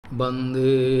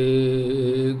वन्दे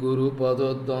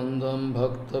गुरुपदद्वन्द्वं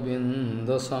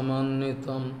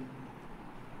भक्तबिन्दसमन्वितं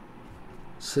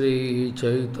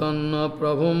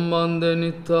श्रीचैतन्यप्रभुं वन्दे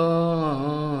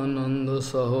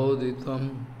नित्यानन्दसहोदितं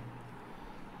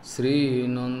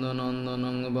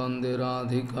श्रीनन्दनन्दनं वन्दे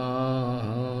राधिका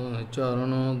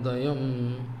चरणोदयं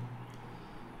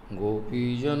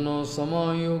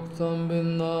गोपीजनसमायुक्तं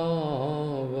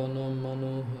बिन्दावनं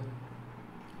मनोहरम्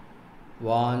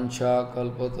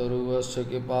वाञ्छाकल्पतरुश्च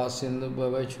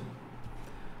कृपासिन्धुभ्यश्च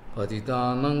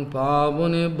पतितानां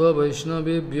पावनेभ्यो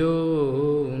वैष्णवेभ्यो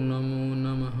नमो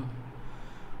नमः।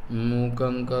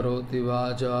 मूकं करोति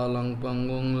वाचालं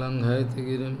पङ्गुं लङ्घयति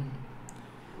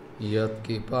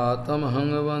यत्कृपातमहं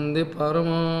वन्दे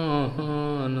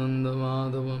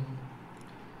परमानन्दमाधवं।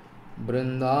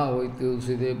 वृन्दावै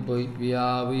तुलसीदेव वै पिया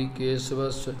वै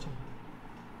केशवस्य च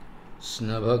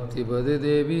कृष्णभक्तिपदे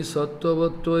देवी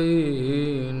सत्त्ववत्त्वयि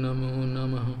नमो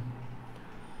नमः।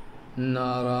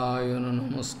 नारायण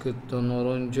नमस्कृत्य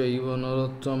नरं चैव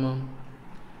नरोत्तमं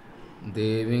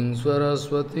देवीं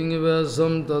सरस्वतीं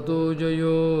व्यासं ततो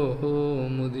जयो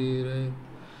मुदीरये।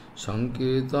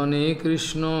 संकीर्तने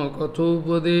कृष्ण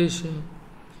कथोपदेशे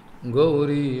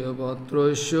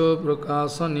गौरीयपत्रस्य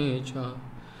प्रकाशने च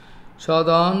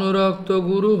सदानुरक्तो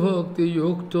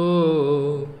गुरुभक्तियुक्तो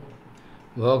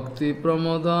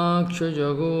भक्तिप्रमोदाक्ष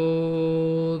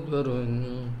जगोद्वरुण्य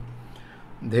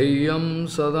ध्येयं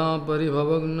सदा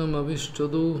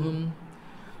परिभवग्नमभिष्टदोहं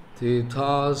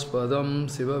तीर्थास्पदं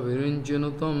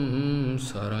शिवविरिञ्चिनुतं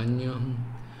शरण्यं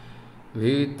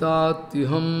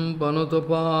भीतात्युहं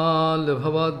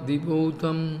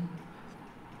पनुतपालभवद्दिपूतं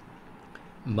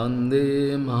वन्दे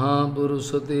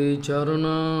महापुरुषते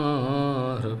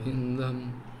चरणारविन्दम्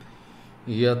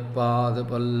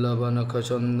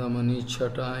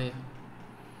यत्पादपल्लवनखचन्दमनिच्छटाय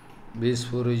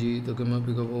विस्फुरजित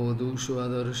किमपि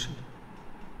कपोदुष्वदर्शि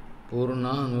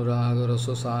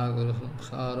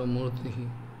पूर्णानुरागरससागरसारमूर्तिः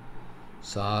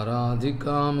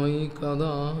साराधिकामयि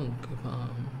कदा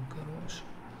कृपां करोषि।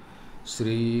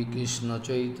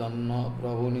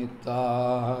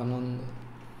 श्रीकृष्णचैतन्यप्रभुनित्यानन्द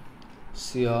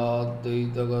श्री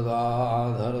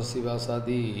अद्वैतगदाधर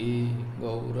शिवसदि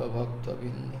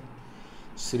गौरभक्तबिन्द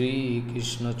श्री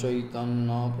कृष्ण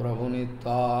चैतन्य प्रभु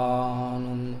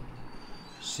नित्यानंद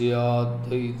श्री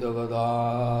अद्वैत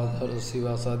गदाधर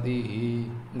शिवसदि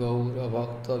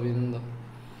गौरभक्तबिंद।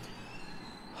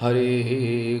 हरे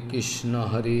कृष्ण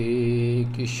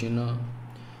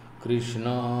कृष्ण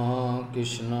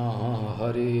कृष्ण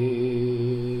हरे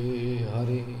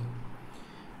हरे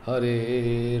हरे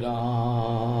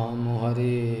राम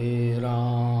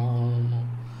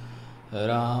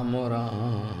राम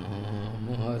राम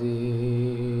हरे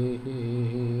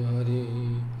हरे।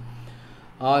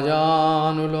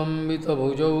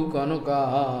 आजानुलम्बितभुजौ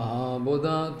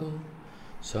कनकाबुदातो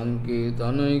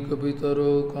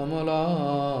सङ्केतनैकपितरो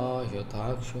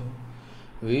कमलायताक्षो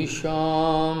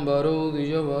विश्वाम्बरो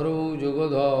द्विजवरो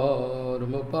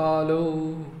जुगधर्मपालो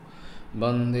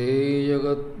वन्दे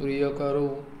जगत्प्रियकरो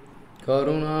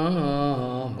करुणावतारो।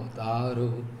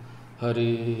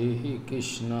 हरे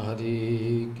कृष्ण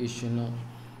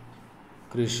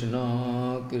कृष्ण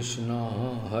कृष्ण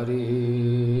हरे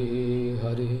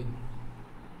हरे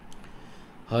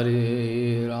हरे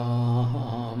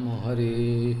राम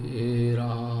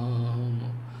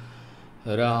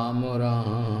राम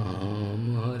राम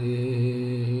हरे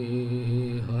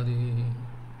हरे।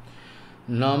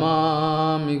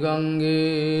 नमामि गंगे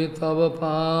तव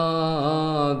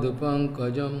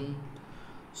पादपङ्कजं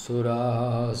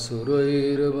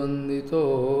सुरासुरैर्वन्दितो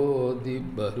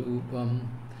दिव्यरूपम्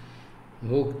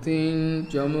मुक्तिं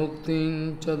च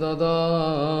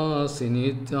ददासि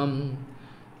नित्यं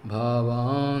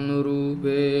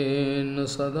भावानुरूपेण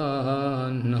सदा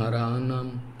नरानं।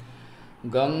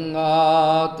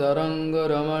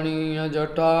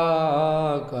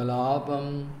 गङ्गातरङ्गरमणीयजटाकलापं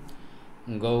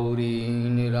गौरी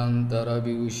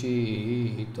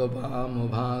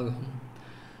निरन्तरविभूषितवामभागं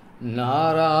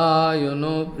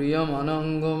नारायणो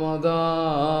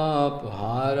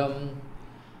प्रियमनङ्गमदापहारं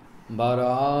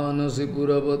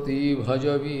वाराणसीपुरपति भज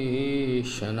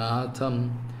विश्वनाथं।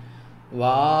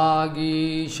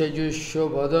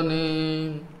 वागीशजुष्वदने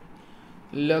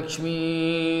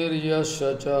लक्ष्मीर्यस्य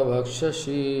च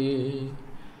भक्षसि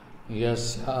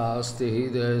यस्यास्ति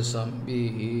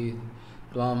हृदयसंवित्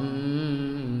त्वं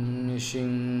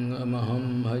नृसिंहमहं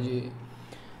भजे।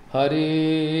 हरे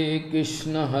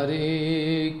Krishna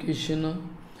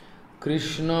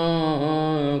Krishna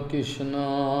Krishna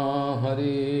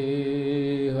Hare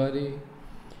Hare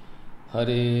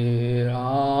Hare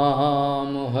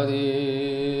Ram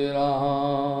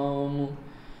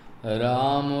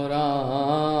Ram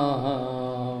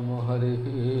Ram Hare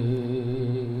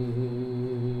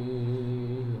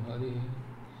Hare.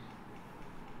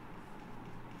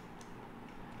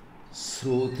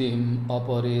 Shrutim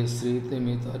apare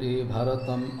sritimitare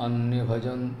bharatam anya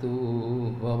bhajantu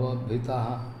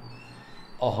bhavabhitaha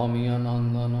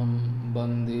ahamyanandanam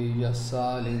bande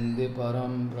yasalinde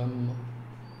param brahma.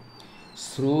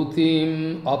 Shrutim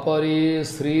apare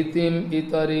sritim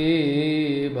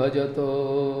itare bhajato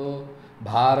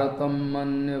bharatam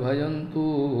anya bhajantu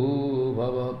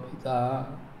bhavabhitaha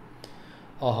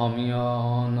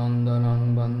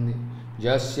ahamyanandanam bande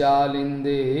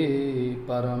Jasyalinde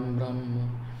param brahma.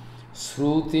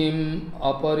 Shrutim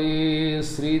apare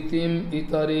sritim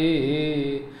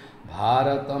itare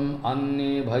bharatam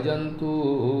anye bhajantu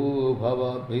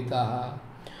bhavabhitaha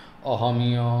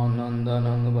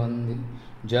ahamyanandanam bande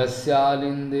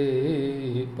jasyalinde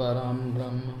param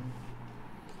brahma.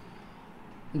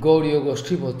 Gauriya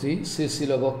Goshtipati,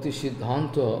 Srila Bhakti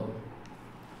Siddhanta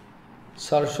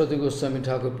Saraswati Goswami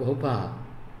Thakur Prabhupada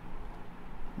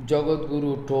Jagat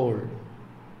Guru told,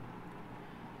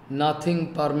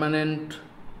 nothing permanent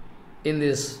in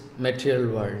this material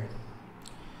world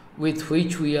with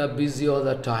which we are busy all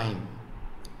the time.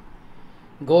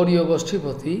 Gauriya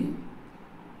Goshtipati,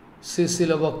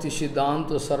 Srila Bhakti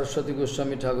Siddhanta Saraswati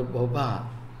Goswami Thakur Prabhupada,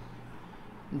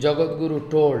 Jagat Guru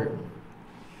told,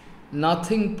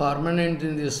 nothing permanent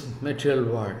in this material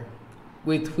world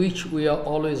with which we are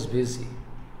always busy.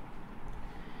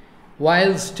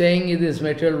 While staying in this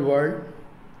material world,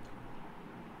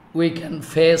 we can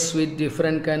face with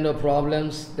different kind of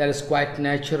problems. That is quite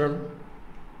natural.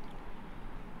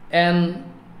 And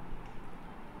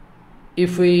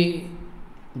if we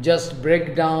just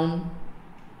break down,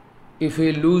 if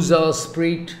we lose our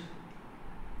spirit,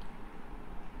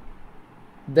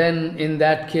 then in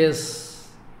that case,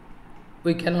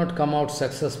 we cannot come out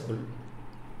successful.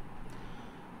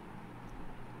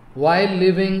 While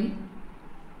living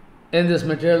in this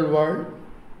material world,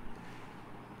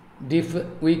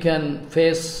 we can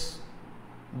face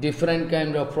different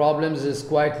kind of problems, is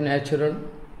quite natural.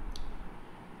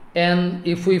 And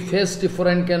if we face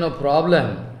different kind of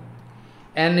problem,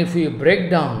 and if we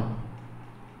break down,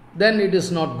 then it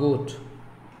is not good.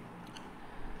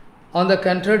 On the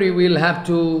contrary, we will have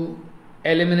to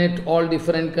eliminate all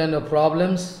different kind of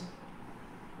problems.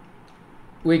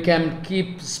 We can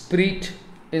keep spirit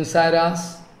inside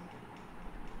us.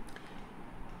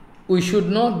 We should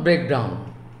not break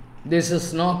down. This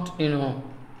is not,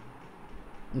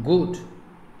 good.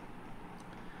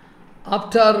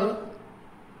 After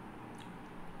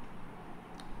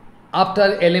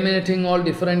eliminating all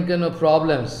different kind of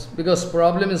problems, because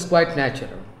problem is quite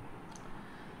natural.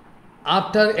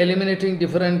 After eliminating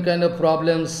different kind of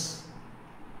problems,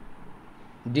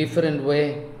 different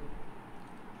way,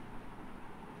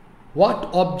 what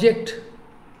object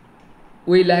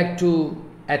we like to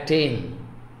attain?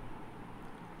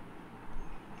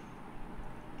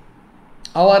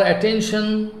 Our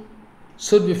attention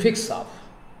should be fixed up.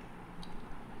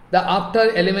 That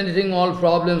after eliminating all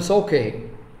problems, okay.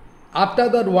 After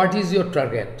that, what is your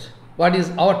target? What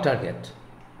is our target?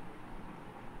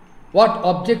 What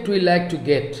object we like to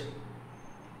get?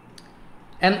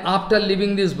 And after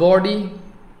leaving this body,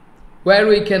 where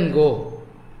we can go?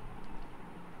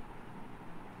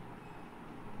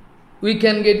 We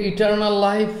can get eternal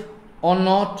life or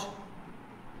not?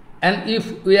 And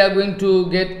if we are going to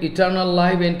get eternal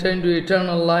life, enter into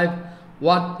eternal life,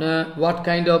 what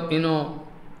kind of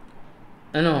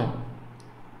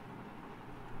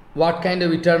what kind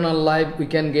of eternal life we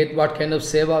can get, what kind of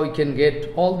seva we can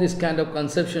get, all this kind of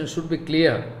conception should be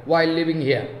clear while living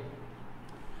here.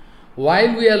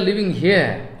 While we are living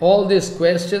here, all these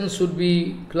questions should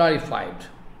be clarified.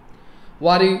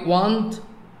 What we want,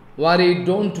 what we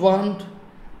don't want,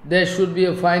 there should be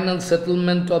a final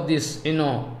settlement of this,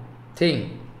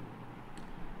 thing.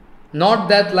 Not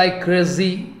that like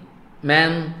crazy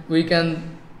man, we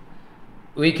can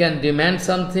demand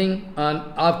something and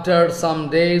after some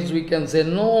days we can say,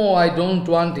 no, I don't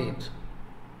want it.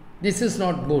 This is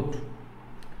not good.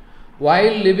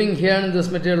 While living here in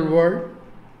this material world,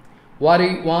 what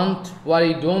we want, what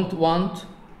we don't want,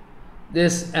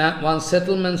 this one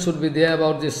settlement should be there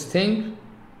about this thing.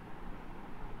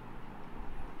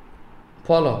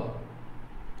 Follow.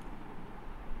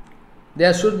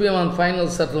 There should be one final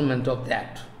settlement of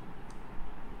that.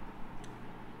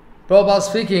 Prabhupada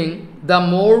speaking, the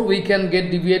more we can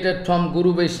get deviated from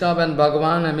Guru Vaishnava and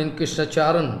Bhagavan, Krishna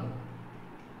Charan,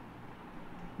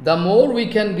 the more we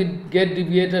can get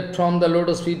deviated from the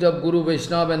lotus feet of Guru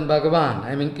Vaishnava and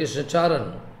Bhagavan, Krishna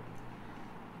Charan,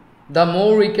 the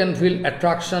more we can feel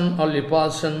attraction or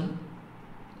repulsion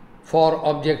for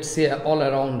objects here all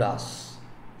around us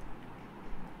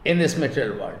in this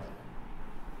material world.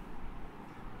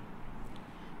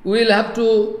 We will have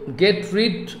to get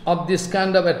rid of this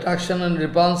kind of attraction and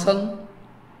repulsion,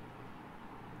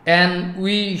 and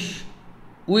we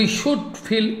should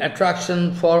feel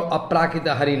attraction for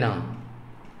aprakita harinam.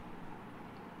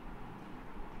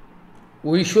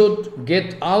 We should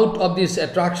get out of this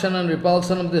attraction and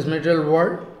repulsion of this material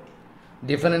world.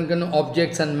 Different kind of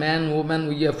objects and man, woman,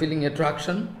 we are feeling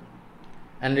attraction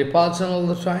and repulsion all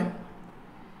the time.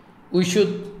 We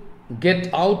should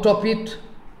get out of it.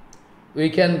 We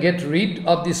can get rid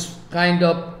of this kind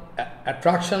of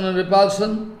attraction and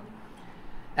repulsion.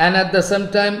 And at the same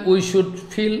time, we should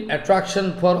feel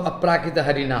attraction for aprakita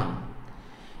harinam.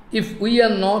 If we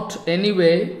are not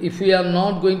if we are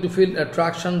not going to feel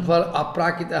attraction for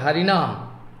aprakita harinam,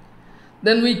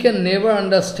 then we can never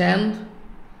understand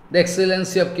the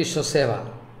excellency of Krishna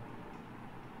Seva.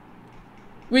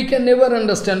 We can never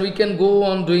understand. We can go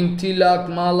on doing tilak,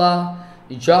 mala,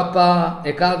 japa,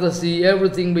 ekadasi,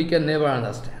 everything we can never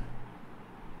understand.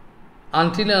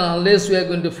 Until and unless we are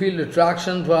going to feel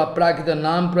attraction for aprakita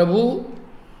nam Prabhu,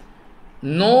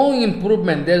 no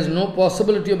improvement, there is no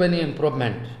possibility of any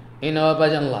improvement in our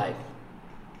bhajan life.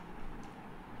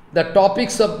 The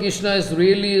topics of Krishna is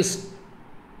really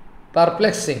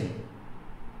perplexing.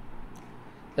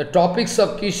 The topics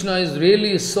of Krishna is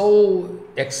really so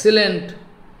excellent,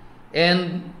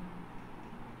 and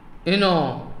it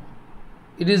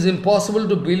is impossible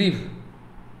to believe.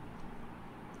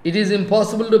 It is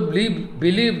impossible to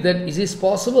believe that it is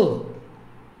possible.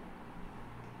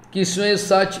 Krishna is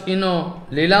such,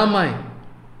 Leelamai,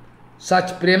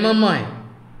 such Premamai.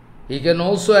 He can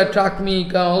also attract me, he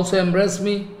can also embrace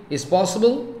me. Is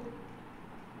possible?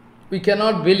 We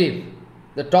cannot believe.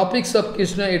 The topics of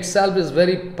Krishna itself is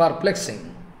very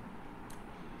perplexing.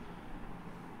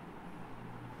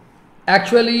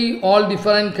 Actually, all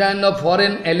different kind of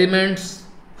foreign elements,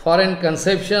 foreign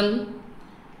conception,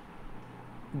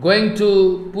 going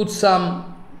to put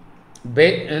some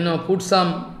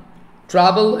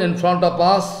trouble in front of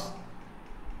us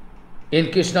in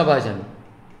Krishna bhajan.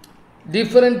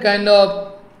 Different kind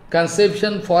of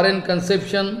conception, foreign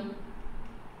conception,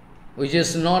 which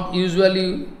is not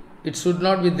usually, it should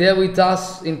not be there with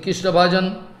us in Krishna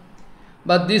bhajan.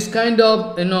 But this kind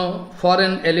of,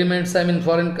 foreign elements,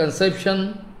 foreign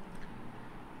conception,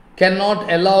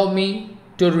 cannot allow me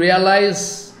to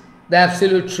realize the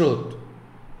absolute truth.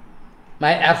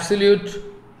 My absolute,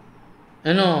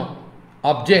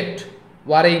 object,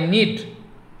 what I need,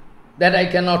 that I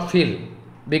cannot feel.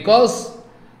 Because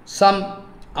some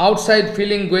outside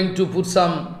feeling going to put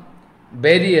some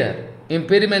barrier,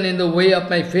 impediment in the way of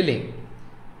my feeling.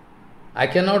 I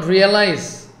cannot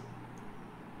realize.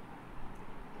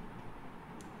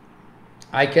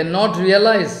 I cannot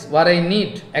realize what I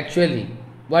need actually.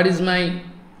 What is my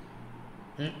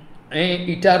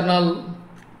eternal,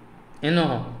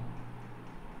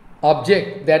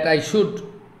 object that I should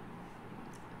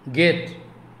get.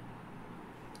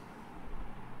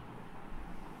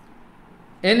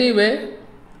 Anyway,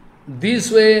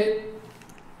 this way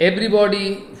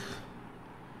everybody,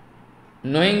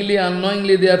 knowingly,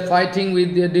 unknowingly, they are fighting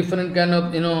with their different kind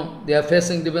of, they are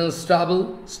facing different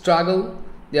struggle,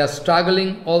 they are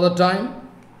struggling all the time.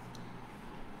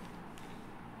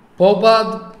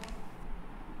 Prabhupada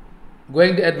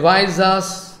going to advise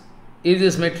us, if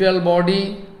this material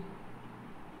body,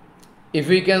 if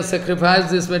we can sacrifice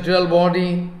this material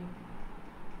body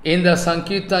in the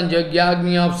Sankirtan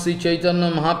Yagyagni of Sri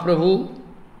Chaitanya Mahaprabhu,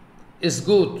 is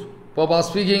good. Prabhupada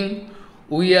speaking,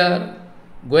 we are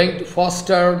going to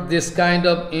foster this kind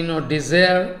of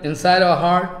desire inside our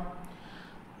heart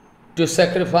to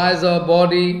sacrifice our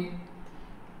body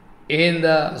in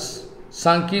the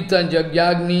Sankirtan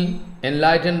Yagyagni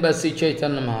enlightened by Sri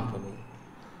Chaitanya Mahaprabhu.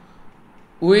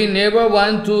 We never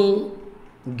want to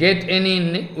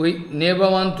we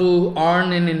never want to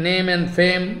earn any name and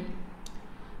fame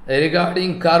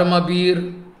regarding karma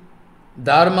bir,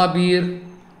 dharma bir,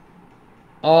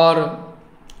 or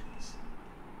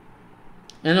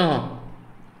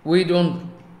we don't.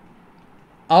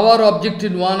 Our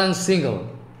objective one and single.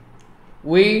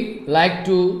 We like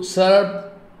to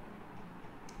serve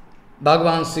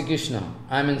Bhagavan Sri Krishna,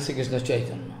 Sri Krishna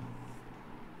Chaitanya.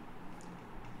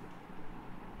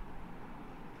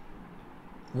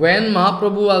 When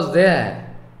Mahaprabhu was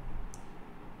there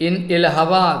in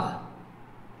Allahabad,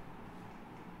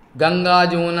 Ganga,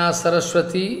 Jamuna,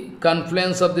 Saraswati,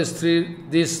 confluence of these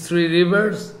three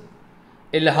rivers,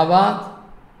 Allahabad,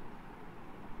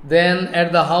 then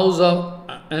at the house of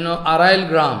Arail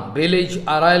Gram, village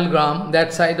Arail Gram,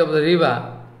 that side of the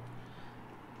river,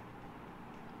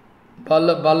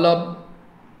 Vallabh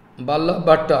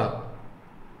Bhatta,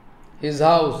 his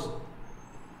house.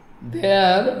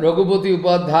 There, Raghupati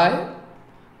Upadhyay,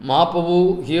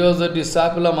 Mahaprabhu, he was a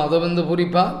disciple of Madhavendra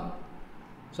Puripad.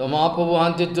 So Mahaprabhu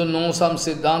wanted to know some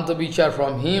Siddhanta Vichar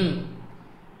from him.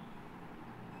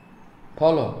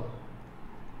 Follow.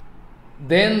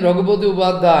 Then Raghupati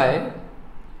Upadhyay,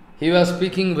 he was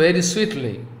speaking very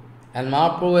sweetly, and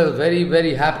Mahaprabhu was very,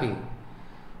 very happy.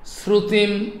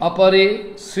 Srutim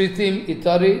apare, sritim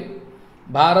itare,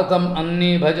 bharatam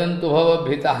anni bhajantu bhava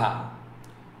bhitaha.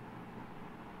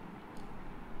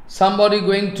 Somebody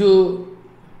going to,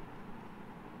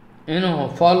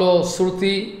 follow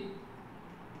Sruti,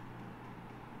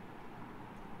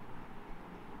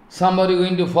 somebody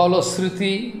going to follow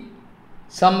Sriti,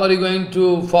 somebody going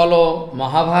to follow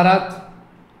Mahabharata,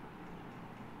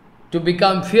 to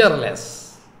become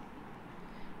fearless.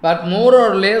 But more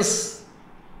or less,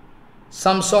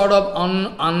 some sort of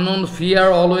unknown fear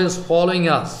always following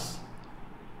us.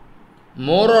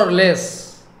 More or less,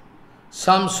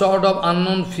 some sort of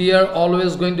unknown fear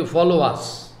always going to follow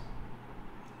us.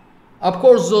 Of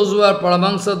course, those who are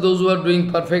Paramahansa, those who are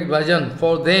doing perfect bhajan,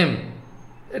 for them,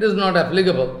 it is not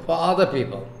applicable for other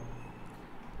people.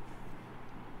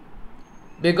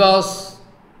 Because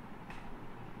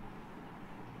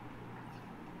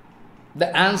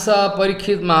the answer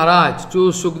Parikshit Maharaj to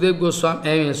Sukdev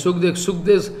Goswami,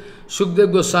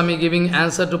 Sukdev Goswami giving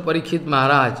answer to Parikshit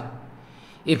Maharaj,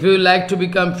 if you like to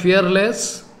become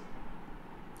fearless,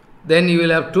 then you will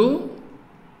have to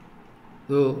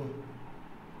do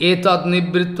etad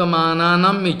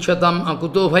nibritvamananam michchatam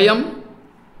akuto bhayam.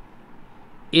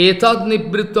 Etad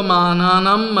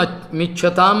nibritvamananam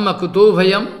michchatam akuto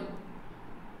bhayam.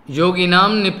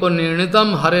 Yoginam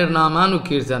nipunirnitam harer namanu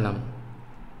kirtanam.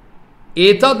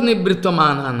 Etad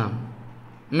nibritvamananam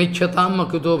michchatam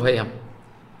akuto bhayam.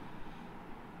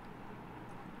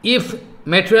 If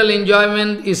material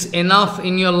enjoyment is enough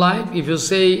in your life, if you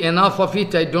say enough of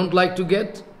it, I don't like to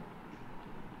get,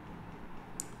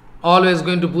 always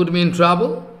going to put me in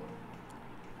trouble.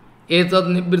 Etad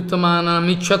nibrittamana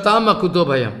michchatam akuto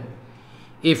bhayam.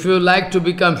 If you like to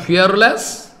become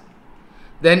fearless,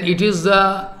 then it is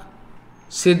the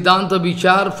Siddhanta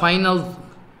Vichar, final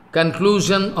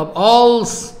conclusion of all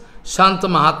Santa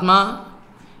Mahatma.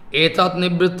 Etad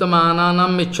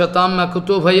nibrittamananam michchatam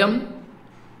akuto bhayam.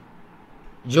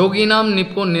 Yoginam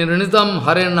nipo nirnitam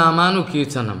harer namanu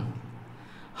kirtanam.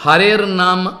 Harer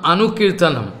nam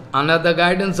anukirtanam. Under the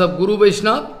guidance of Guru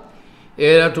Vaishnava, you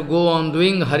have to go on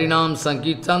doing Harinam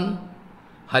Sankirtan,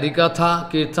 Harikatha,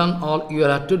 Kirtan, all you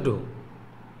have to do.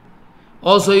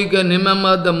 Also you can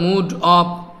remember the mood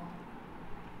of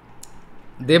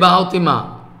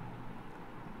Devahutima.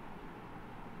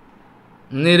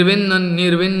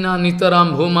 Nirvinna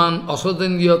nitaram bhuman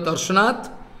asodindya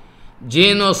tarshanat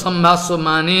jeno sambhaso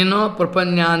maneno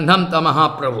prapanyandham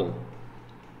tamaha prabhu.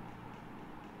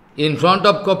 In front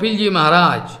of Kapilji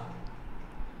Maharaj,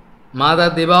 Mother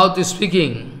Devahuti is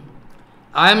speaking,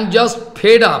 I am just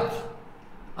fed up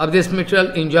of this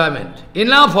material enjoyment.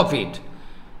 Enough of it.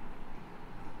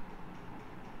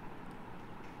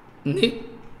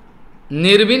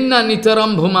 Nirvinna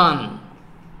nitaram bhuman.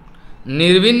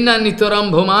 Nirvinna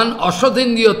nitaram bhuman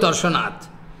asatindya tarshanat.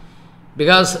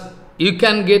 Because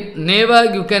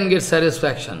never you can get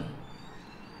satisfaction.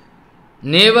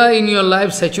 Never in your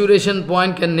life saturation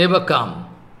point can never come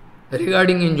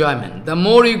regarding enjoyment. The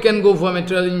more you can go for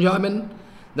material enjoyment,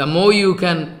 the more you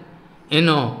can,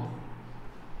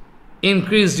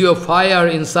 increase your fire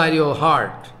inside your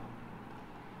heart.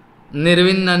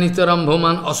 Nirvinna nitaram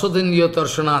bhuman asatindya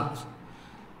tarshanat.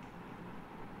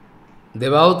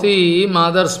 Devahuti,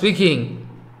 mother speaking,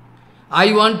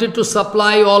 I wanted to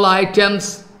supply all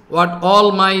items, what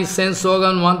all my sense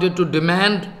organ wanted to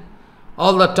demand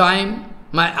all the time.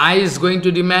 My eye is going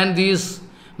to demand this,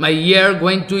 my ear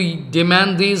going to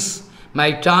demand this,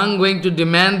 my tongue going to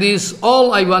demand this,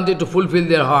 all I wanted to fulfill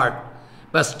their heart.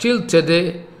 But still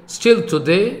today,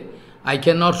 I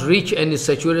cannot reach any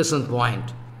saturation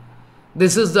point.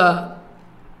 This is the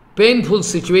painful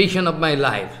situation of my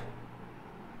life.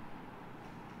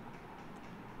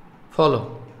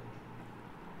 Follow.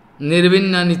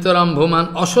 Nirvinna nitaram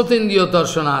bhuman asatindya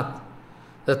darshanat.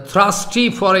 The thirsty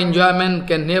for enjoyment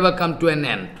can never come to an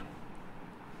end.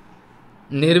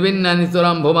 Nirvinna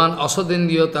nitaram bhuman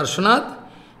asatindya darshanat.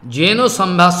 Jeno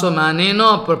sambhaso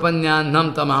maneno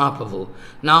prapanyandham tamaha prabhu.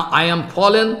 Now I am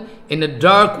fallen in a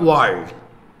dark world.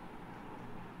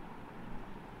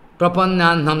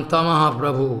 Prapanyandham tamaha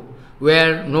prabhu,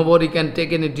 where nobody can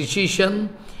take any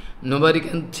decision, nobody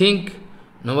can think,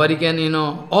 nobody can,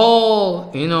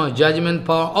 all, judgment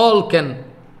power, all can.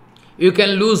 you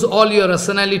can lose all your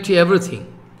rationality, everything.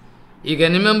 You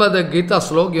can remember the Gita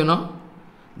slok,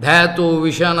 Dhayatu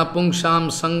Vishana Pungsham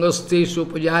Sangasti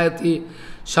Supajayati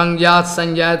Sangyat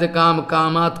Sanjayate Kam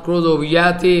Kamat Krodo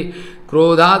Vijayati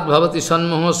Krodhat Bhavati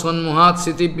Sanmoho Sanmohat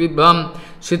Siti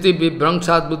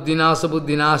Vibramsat Buddhinasa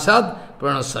Buddhinasad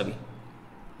Pranasavi.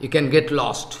 You can get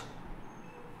lost.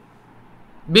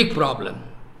 Big problem.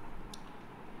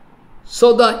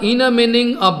 So the inner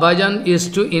meaning of bhajan is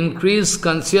to increase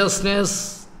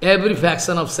consciousness every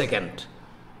fraction of second.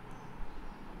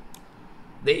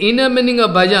 The inner meaning of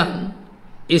bhajan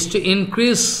is to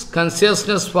increase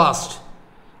consciousness fast.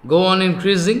 Go on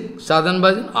increasing sadhana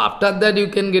bhajan. After that you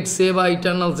can get seva,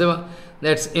 eternal seva.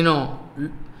 That's, a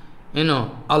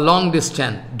long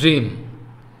distance dream.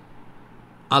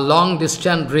 A long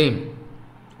distance dream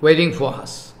waiting for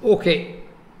us. Okay.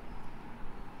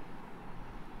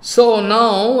 So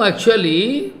now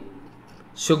actually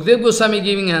Shukdev Goswami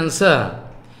giving answer.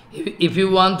 If you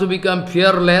want to become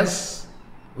fearless,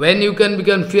 when you can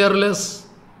become fearless?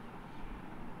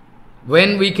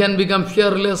 When we can become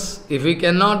fearless? If we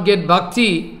cannot get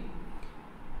bhakti,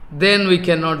 then we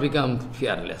cannot become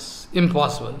fearless.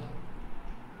 Impossible.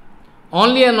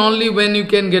 Only and only when you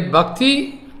can get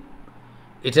bhakti,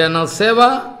 eternal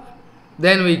seva,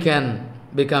 then we can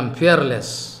become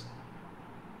fearless.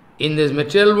 In this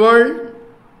material world,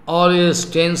 always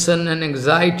tension and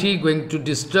anxiety going to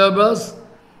disturb us,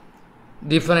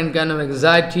 different kind of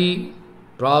anxiety,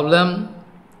 problem,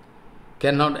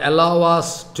 cannot allow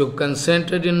us to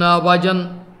concentrate in our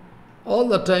bhajan. All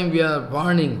the time we are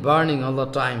burning all the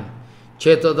time.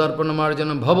 Cheta darpana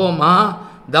marjana bhavo maha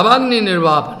davagni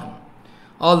nirvapanam.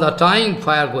 All the time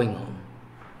fire going on.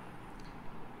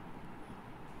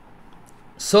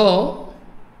 So,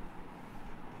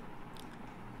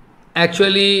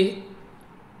 actually,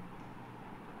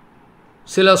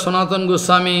 Srila Sanatana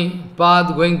Goswami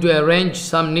Pad going to arrange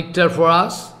some nectar for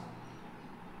us,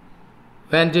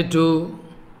 wanted to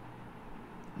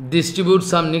distribute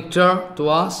some nectar to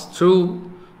us through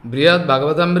Brihad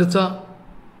Bhagavatamrita.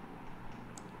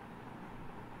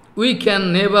 We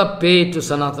can never pay to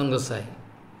Sanatana Goswami.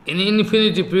 In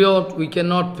infinity period, we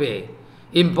cannot pay.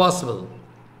 Impossible.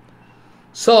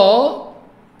 So,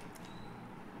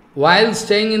 while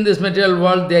staying in this material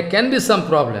world, there can be some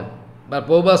problem. But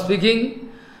Prabhupada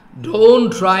speaking,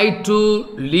 don't try to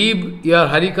leave your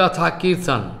Harikatha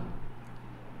Kirtan.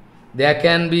 There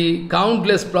can be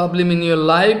countless problems in your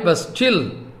life, but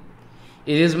still,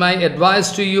 it is my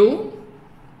advice to you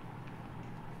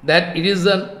that it is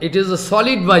a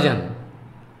solid bhajan.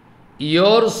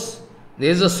 Yours, there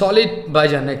is a solid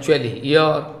bhajan actually.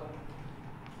 Your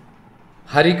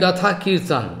Harikatha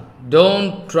Kirtan.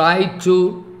 Don't try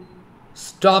to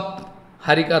stop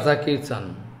Harikatha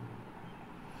Kirtan.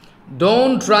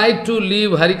 Don't try to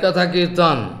leave Harikatha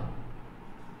Kirtan.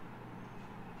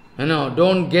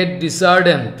 Don't get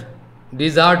disheartened.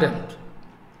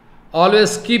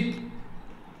 Always keep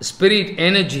spirit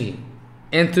energy,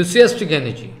 enthusiastic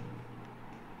energy.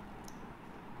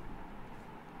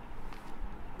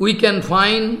 We can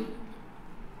find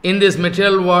in this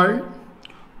material world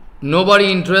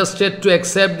nobody interested to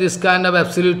accept this kind of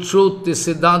absolute truth, this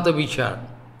Siddhanta Vichar.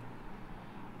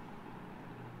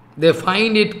 They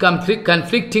find it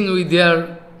conflicting with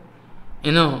their,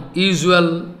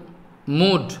 usual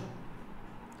mood.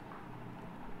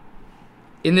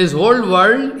 In this whole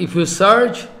world, if you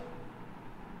search,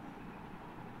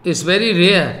 it's very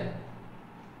rare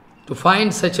to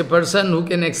find such a person who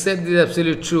can accept this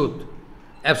absolute truth,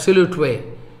 absolute way.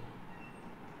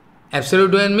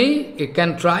 Absolute way in me, it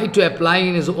can try to apply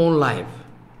in his own life.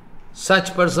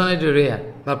 Such person is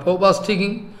rare. But Prabhupada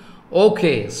speaking,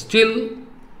 okay, still,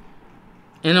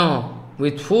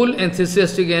 with full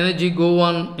enthusiastic energy go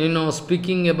on,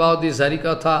 speaking about this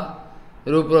Harikatha,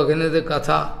 Rupa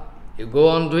Katha, you go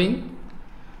on doing.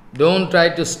 Don't try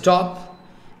to stop.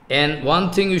 And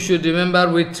one thing you should remember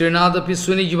with Trinadapi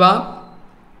Sunijva,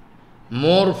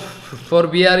 more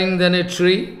forbearing than a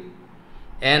tree,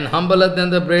 and humbler than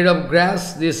the blade of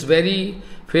grass. This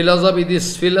philosophy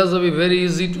very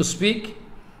easy to speak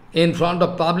in front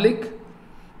of public,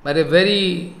 but a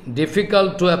very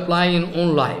difficult to apply in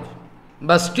own life.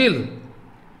 But still,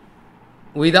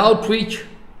 without which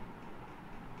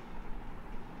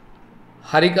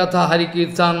Harikatha,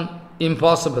 Harikirtan,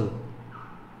 impossible.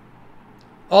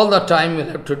 All the time we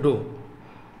have to do.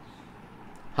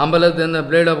 Humbler than the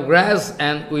blade of grass,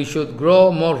 and we should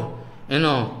grow more,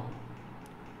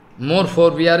 more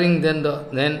forbearing than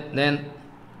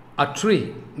a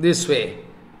tree. This way,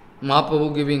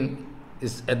 Mahaprabhu giving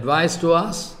his advice to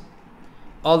us.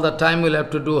 All the time we'll have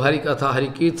to do Harikatha,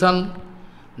 Harikirtan.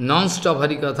 non-stop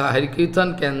Harikatha,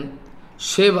 Harikirtan can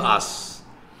save us.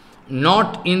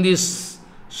 Not in this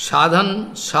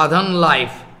sadhan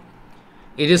life.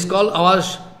 It is called our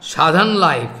sadhan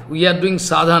life. We are doing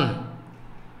sadhan.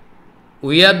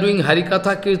 We are doing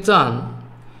Harikatha Kirtan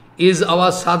is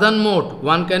our sadhan mode,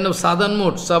 one kind of sadhan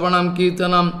mode. Savanam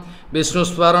Kirtanam, Vishnu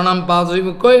Swaranam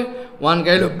Padavikoy, one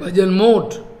kind of bhajan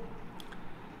mode.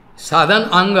 Sadhan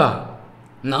Anga.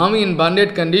 Now in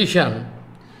banded condition,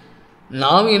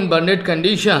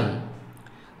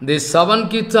 this Savan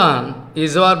Kirtan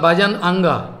is our bhajan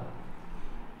Anga.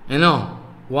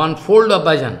 One fold of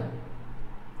bhajan.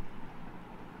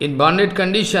 In banded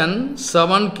condition,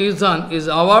 Savan Kirtan is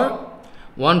our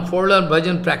one fold of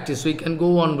bhajan practice. We can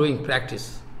go on doing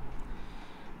practice.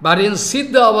 But in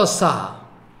Siddha Avastha,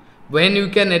 when you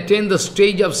can attain the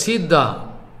stage of Siddha,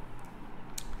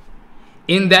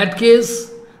 in that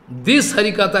case, this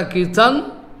Harikatha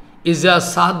Kirtan is a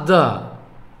sadha.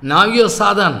 Now you are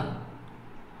sadhan.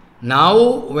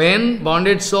 Now when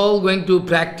bonded soul going to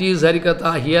practice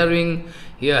Harikatha, hearing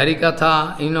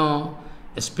Harikatha,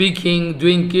 speaking,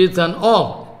 doing Kirtan,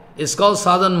 all, it's called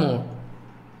sadhan mode.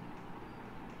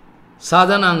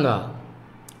 Sadhananga.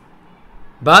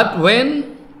 But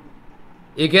when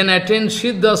you can attain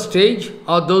Siddha stage,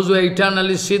 or those who are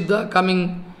eternally Siddha,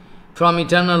 coming from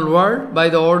eternal world by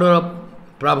the order of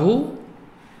Prabhu,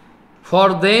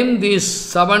 for them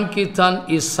this Savan Kirtan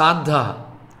is sadha.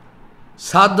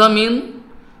 Sadha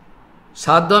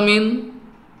mean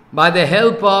by the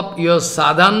help of your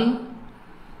sadhan.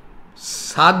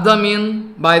 Sadha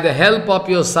mean by the help of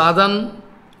your sadhan,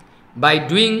 by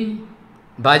doing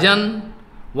bhajan,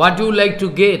 what you like to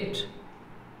get.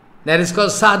 That is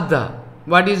called sadha.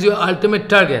 What is your ultimate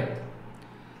target?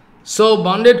 So,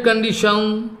 bonded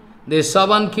condition, the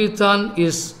Savan Kirtan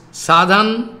is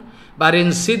sadhan, but in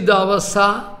Siddha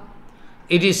Avastha,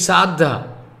 it is sadha.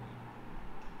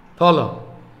 Follow.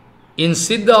 In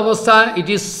Siddha Avastha, it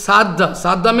is sadha.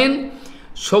 Sadha means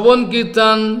Savan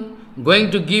Kirtan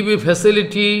going to give you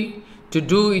facility to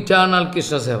do eternal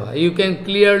Krishna Seva. You can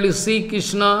clearly see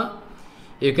Krishna,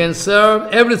 you can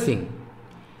serve everything.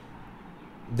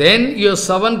 Then your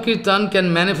Savan Kirtan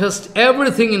can manifest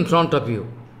everything in front of you.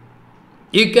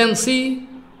 You can see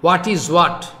what is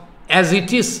what, as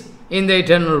it is in the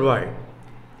eternal world.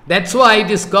 That's why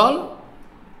it is called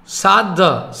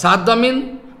sadha. Sadha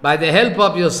means by the help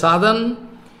of your sadhan,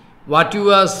 what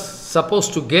you are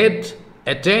supposed to get,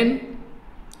 attain,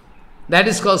 that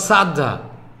is called sadha.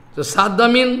 So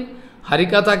sadha means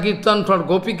Harikatha Kirtan for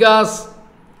Gopikas.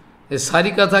 This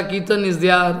Harikatha Kirtan is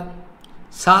their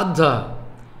sadha,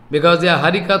 because their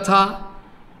Harikatha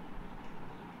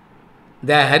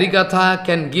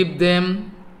can give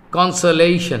them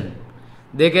consolation.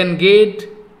 They can get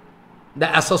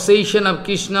the association of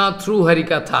Krishna through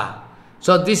Harikatha.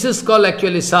 So this is called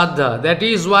actually sadha. That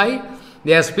is why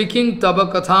they are speaking Tava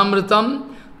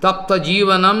Kathamritam, Tapta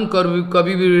Jivanam,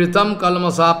 Kaviviritam,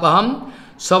 Kalmasapaham,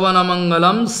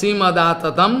 Savanamangalam,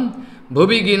 Simadatatam,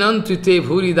 Bhubiginam Tute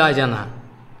Bhuridajana.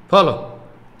 Follow.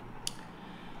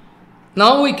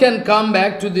 Now we can come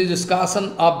back to the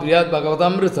discussion of Brihad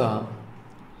Bhagavatamrita.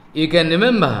 You can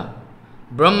remember,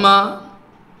 Brahma,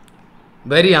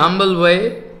 very humble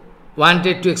way,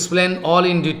 wanted to explain all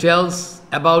in details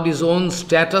about his own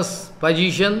status,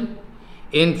 position,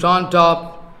 in front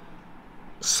of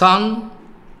son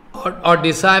or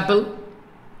disciple,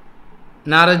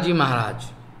 Naradji Maharaj.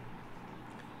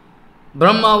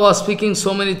 Brahma was speaking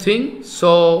so many things,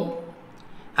 so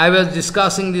I was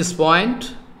discussing this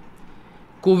point.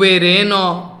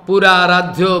 Kuvereno pura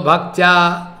aradhyo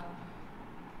bhaktya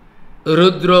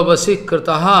rudro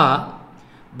vasikritaha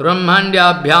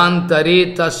brahmandya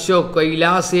bhyantare tasyo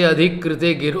kailase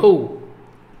adhikrite giro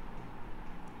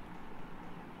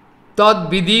tad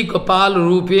vidhi kapal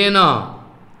rupena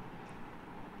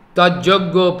tad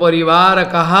jaggo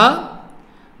parivarakaha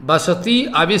basati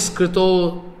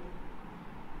aviskrito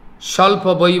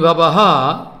salpa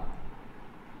vaibhavaha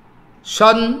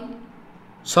san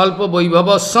Salpa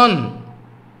Vaibhava son,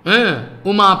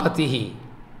 Umapatihi.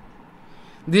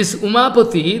 This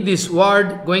Umapati, this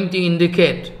word going to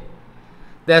indicate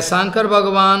that Shankar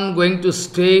Bhagavan going to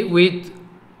stay with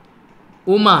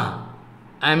Uma,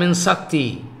 I mean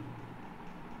Shakti,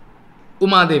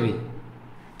 Uma Devi.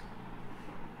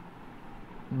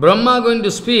 Brahma going to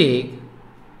speak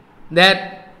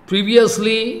that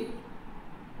previously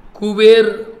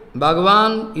Kuber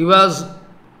Bhagavan, he was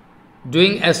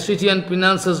doing austerity and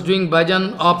penances, doing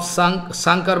bhajan of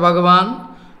Shankar Bhagavan,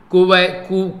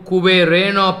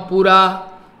 Kubereno Pura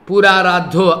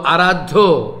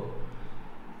Aradho.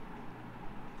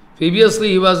 Previously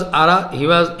he was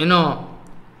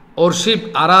worship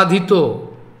aradhito.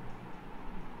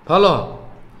 Follow?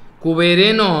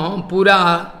 Kubereno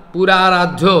pura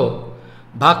aradhyo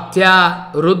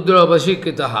bhaktya rudra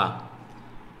vashikitaha.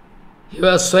 He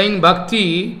was showing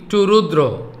bhakti to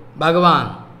Rudra,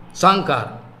 Bhagavan,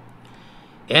 Shankar.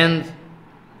 And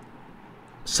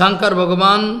Shankar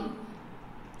Bhagavan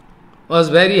was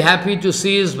very happy to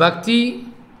see his bhakti.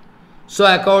 So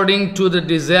according to the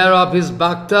desire of his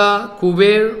bhakta,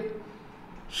 Kuber,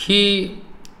 he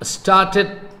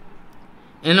started,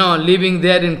 living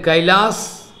there in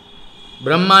Kailas.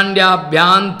 Brahmandya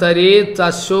bhyantare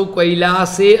tasyo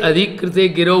kailase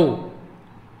adhikrite girau.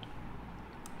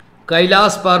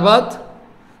 Kailas Parvat,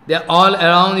 they are all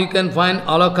around, you can find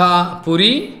Alaka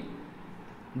Puri.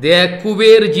 There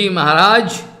Kuberji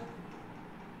Maharaj,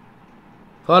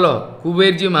 follow,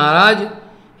 Kuberji Maharaj,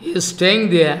 he is staying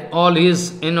there, all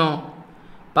his,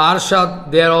 Parshad,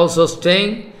 they are also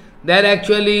staying. They are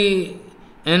actually,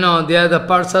 they are the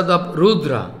Parshad of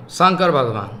Rudra, Shankar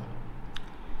Bhagavan.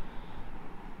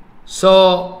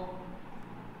 So,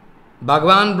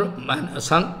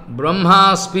 Bhagavan,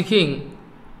 Brahma speaking,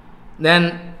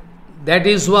 then that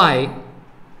is why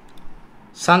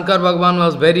Shankar Bhagavan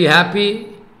was very happy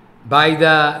by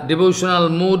the devotional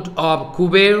mood of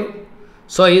Kuber.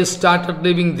 So he started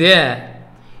living there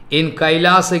in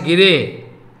Kailasa Gire,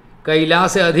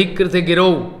 Kailasa Adhikrita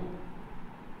Girau,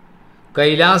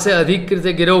 Kailasa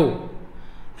Adhikrita Girau.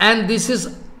 And this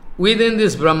is within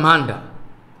this Brahmanda.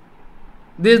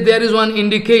 There is one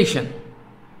indication.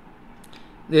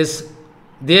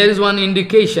 There is one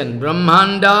indication.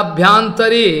 Brahmanda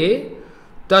bhyantare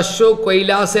tasyo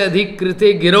kailase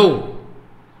adhikrite girau.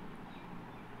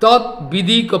 Tat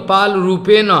vidhi kapal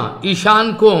rupena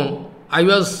ishankon. I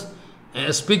was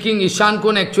speaking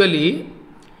ishankon actually.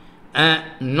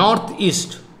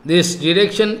 Northeast. This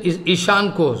direction is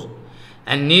ishankos.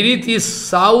 And Nirit is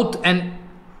south and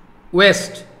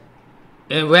west.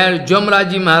 Where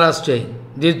Jamraji Maharaj staying.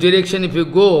 This direction if you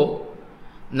go,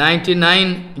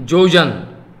 99 jojan.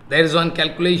 There is one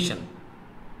calculation.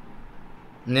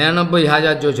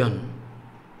 99,000 jojan.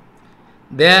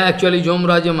 There actually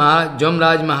Jamraj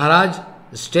Maharaj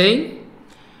staying,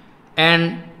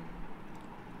 and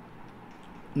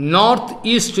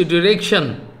northeast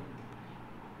direction,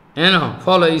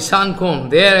 follow Isan Kon.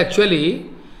 There actually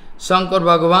Shankar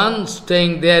Bhagavan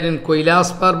staying there in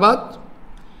Kailas Parvat,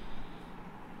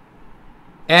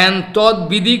 and Tad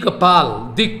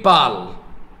Vidikapal, Dikpal,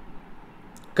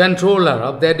 controller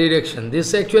of that direction.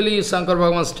 This actually Shankar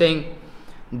Bhagavan staying,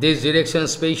 this direction,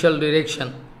 special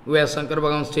direction, where Shankar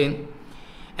Bhagavan staying.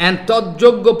 And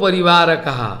Tadjogga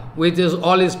Parivarakaha, with his,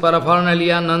 all his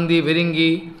paraphernalia, Nandi,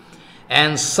 Viringi,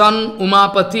 and son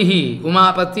Umapatihi.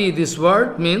 Umapati, this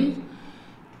word means,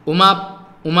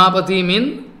 Umapati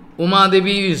means,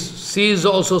 Umadevi, she is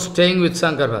also staying with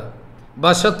Shankar Bhagavan.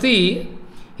 Basati,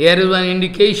 here is one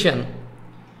indication,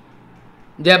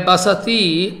 that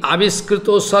Basati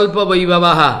Aviskrito Salpa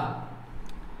Vaibhavaha.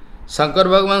 Shankar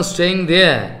Bhagavan staying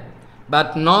there,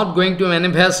 but not going to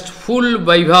manifest full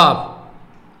Vaibhav.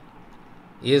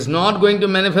 He is not going to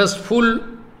manifest full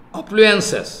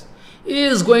affluences. He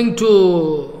is going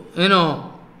to,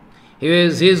 he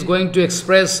is going to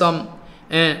express some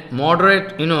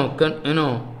moderate,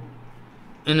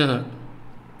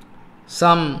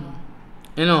 some,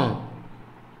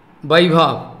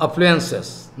 Vaibhav,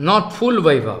 affluences, not full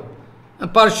Vaibhav, a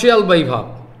partial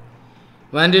Vaibhav.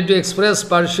 Wanted to express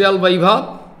partial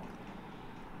Vaibhav,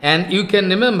 and you can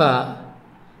remember,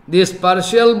 this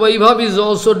partial Vaibhav is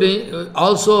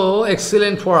also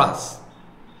excellent for us.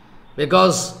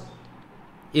 Because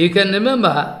you can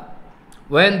remember,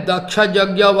 when Daksha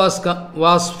Yajna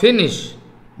was finished,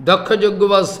 Daksha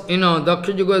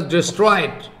Yajna was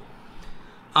destroyed.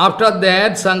 After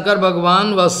that, Shankar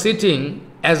Bhagavan was sitting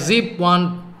as if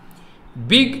one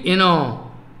big,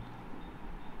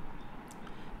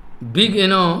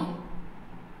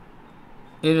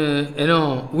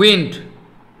 wind,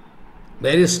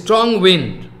 very strong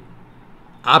wind.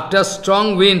 After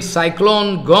strong wind,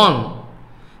 cyclone gone,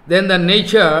 then the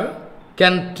nature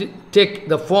can take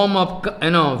the form of,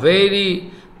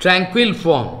 very tranquil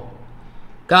form,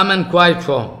 calm and quiet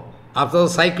form. After the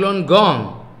cyclone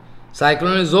gone,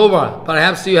 cyclone is over,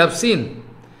 perhaps you have seen.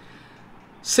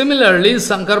 Similarly,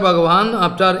 Shankar Bhagavan,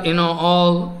 after,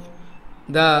 all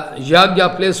the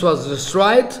Yajna place was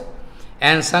destroyed,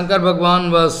 and Shankar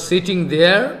Bhagavan was sitting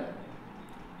there,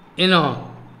 in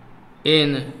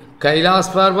Kailas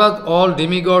Parvat, all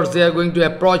demigods, they are going to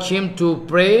approach him to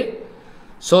pray,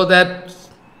 so that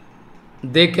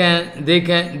they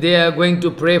are going to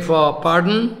pray for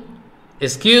pardon,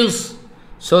 excuse,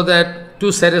 so that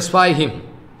to satisfy him.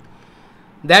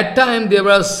 That time there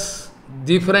was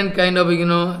different kind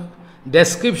of,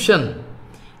 description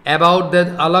about that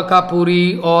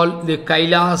Alakapuri or the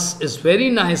Kailas is very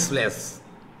nice place.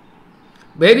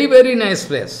 Very, very nice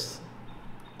place.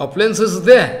 Opulence is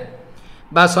there.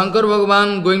 But Shankar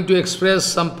Bhagavan going to express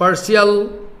some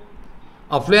partial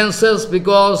opulences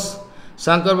because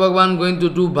Shankar Bhagavan going to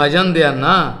do bhajan there,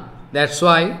 na? That's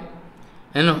why,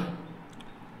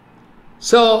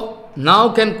 So,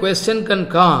 now question can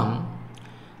come,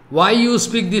 why you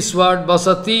speak this word,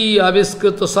 Basati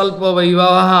Aviskrita Salpa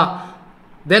Vaivavaha?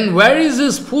 Then where is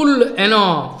this full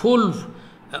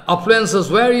opulences,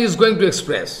 where he is going to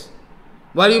express?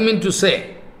 What do you mean to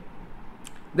say?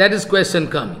 That is question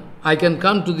coming. I can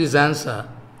come to this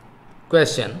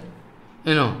question.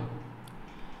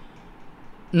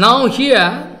 Now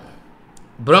here,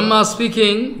 Brahma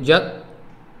speaking,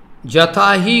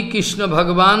 Jatahi Krishna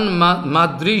Bhagavan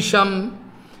Madrisham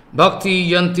Bhakti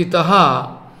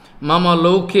Yantitaha Mama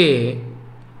Loke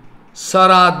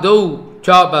Saradau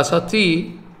Cha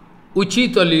Basati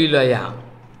Uchita Lilaya.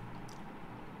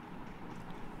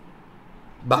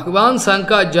 Bhagavan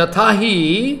Shankar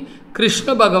Jatahi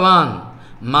Krishna Bhagavan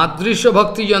Madrisha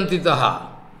Bhakti Yantitaha.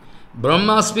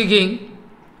 Brahma speaking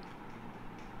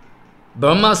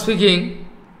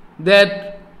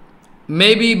that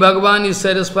maybe Bhagavan is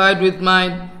satisfied with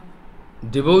my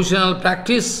devotional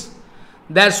practice.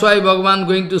 That's why Bhagavan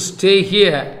going to stay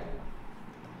here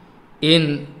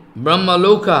in Brahma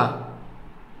Loka.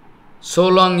 So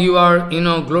long you are,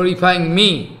 glorifying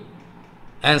me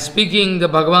and speaking the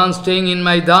Bhagavan staying in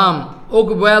my dham.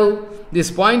 Okay, well,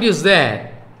 this point is there.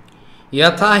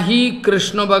 Yathahi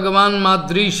Krishna Bhagavan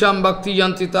Madrisham Bhakti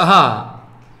Yantitaha.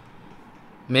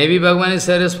 Maybe Bhagavan is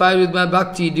satisfied with my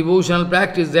bhakti, devotional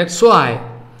practice. That's why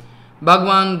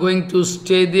Bhagavan going to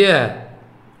stay there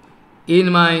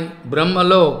in my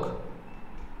Brahmalok.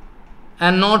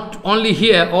 And not only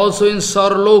here, also in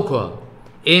Sarloka,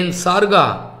 in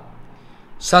Sarga,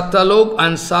 Satalok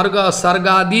and Sarga,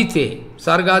 Sargadite,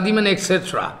 Sargadiman,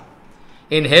 etc.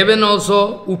 In heaven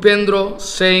also, Upendra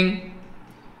saying,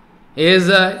 he is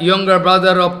a younger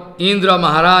brother of Indra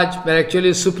Maharaj, but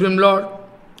actually Supreme Lord.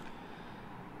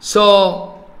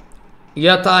 So,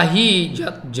 Jatahi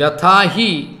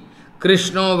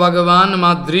Krishna Bhagavan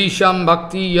Madrisham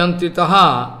Bhakti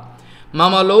Yantitaha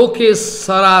Mama Loke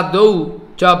Saradau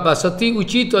Cha Basati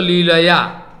Uchita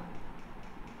Lilaya.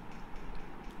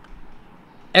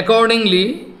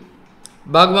 Accordingly,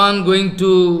 Bhagavan going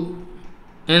to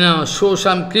show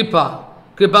some kripa.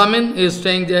 Kripa means is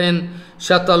staying there in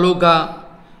Shataloka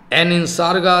and in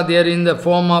Sarga they are in the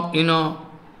form of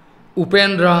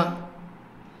Upendra.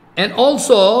 And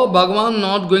also Bhagavan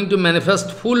not going to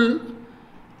manifest full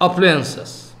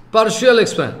appearances. Partial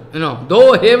experience.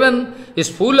 Though heaven is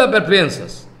full of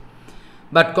appearances.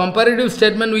 But comparative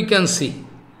statement we can see.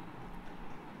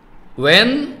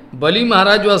 When Bali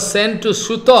Maharaj was sent to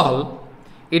Sutal,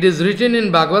 it is written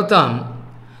in Bhagavatam,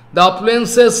 the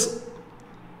appearances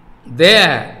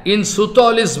there in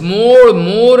Sutal is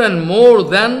more and more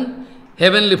than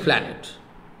heavenly planet.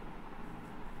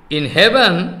 In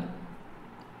heaven,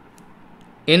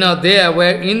 there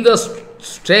where in the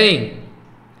staying,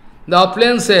 the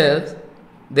appearances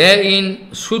there in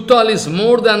Sutal is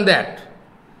more than that.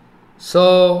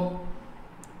 So,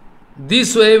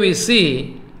 this way we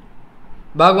see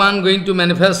Bhagavan going to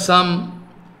manifest some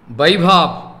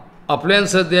Vaibhav,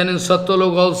 appearances there in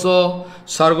Satyalok also,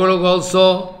 Sargalok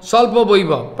also, Salpa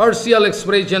Vaibhav, partial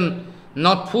expression,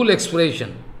 not full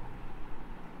expression.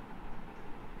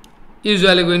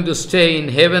 Usually going to stay in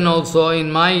heaven also,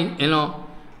 in my,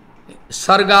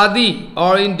 Sargadi,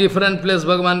 or in different place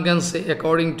Bhagavan can say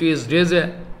according to his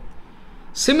desire.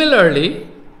 Similarly,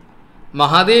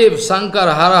 Mahadev, Shankar,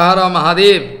 Hara Hara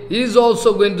Mahadev, he is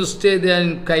also going to stay there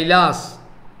in Kailas,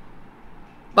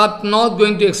 but not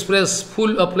going to express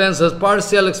full appearances,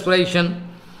 partial expression,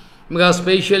 because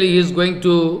especially he is going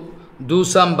to do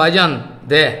some bhajan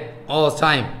there all the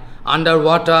time,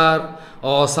 underwater,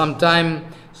 or sometime,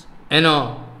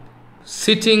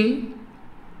 sitting,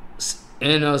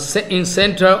 in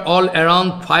center, all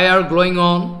around fire glowing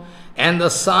on, and the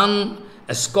sun,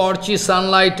 a scorchy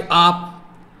sunlight up.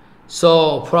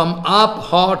 So from up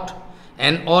hot,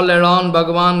 and all around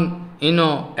Bhagavan,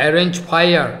 arrange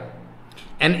fire.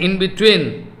 And in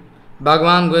between,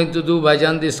 Bhagavan going to do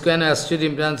bhajan, this kind of astute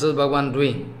implances Bhagavan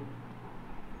doing.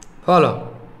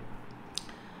 Follow.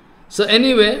 So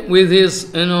anyway, with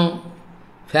his,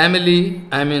 family,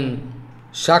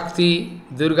 Shakti,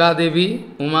 Durga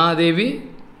Devi, Uma Devi,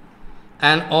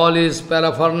 and all his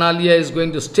paraphernalia is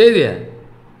going to stay there,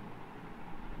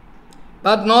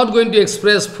 but not going to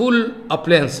express full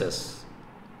appearances.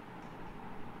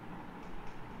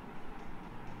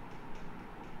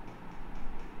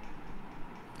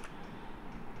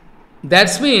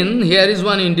 That's mean here is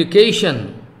one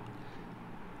indication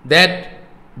that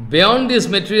beyond this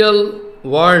material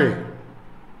world,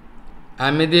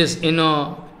 I mean this,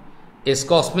 is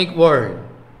cosmic world,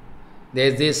 there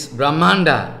is this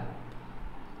Brahmanda.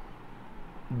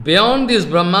 Beyond this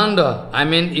Brahmanda, I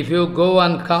mean if you go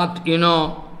and cut,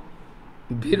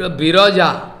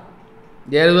 Viraja,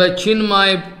 there is a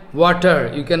Chinmay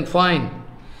water you can find.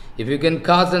 If you can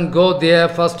cut and go there,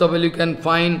 first of all you can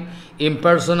find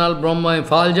impersonal Brahma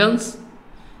effulgence.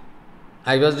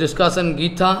 I was discussing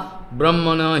Gita,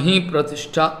 Brahmana hi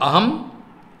pratishtha aham.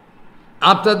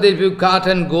 After that, if you cut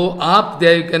and go up,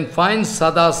 there you can find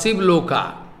Sadasiv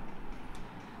Loka.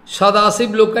 Sadasiv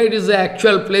Loka, it is the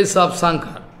actual place of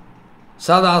Sankar.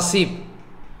 Sadasiv,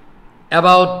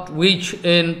 about which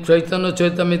in Chaitanya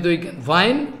Charitamrita we can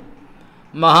find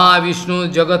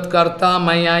Mahavishnu Jagat Karta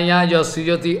Mayaya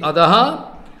Jasrijati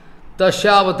Adaha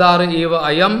Tasyavatara Eva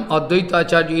Ayam Advaita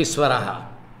Acharya Isvaraha.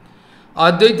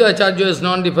 Advaita Acharya is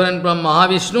not different from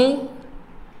Mahavishnu.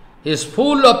 His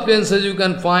full appearances you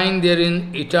can find there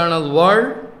in eternal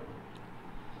world.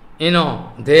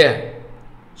 There.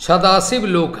 Sadasiv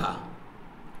Loka.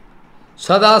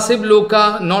 Sadasiv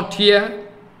Loka, not here.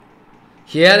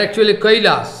 Here actually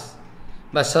Kailas.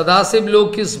 But Sadasiv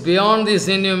Loka is beyond this,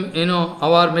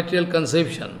 our material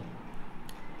conception.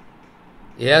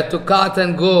 You have to cut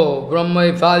and go, Brahma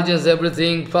effulgence,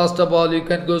 everything. First of all, you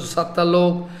can go to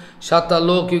Satyalok.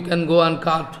 Satyalok, you can go and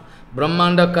cut.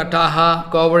 Brahmanda Kataha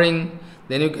covering,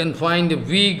 then you can find a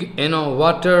big,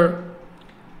 water,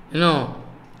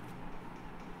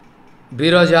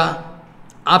 Viraja.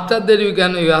 After that you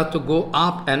have to go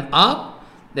up and up,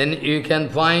 then you can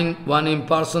find one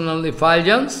impersonal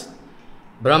effulgence,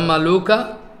 Brahma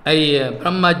Loka,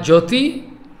 Brahma Jyoti,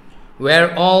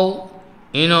 where all,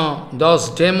 those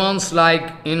demons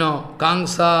like,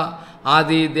 Kamsa,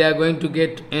 Adi, they are going to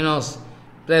get,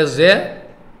 place there.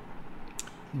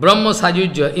 Brahma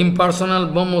Sajujya, impersonal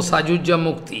Brahma Sajujya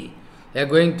Mukti. They are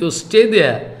going to stay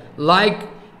there like,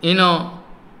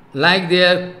 like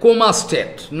their coma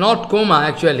state. Not coma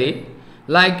actually.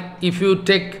 Like if you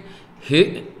take,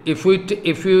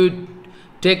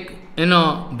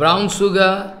 brown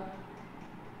sugar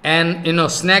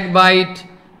and, snack bite,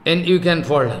 and you can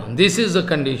fall down. This is the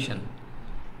condition.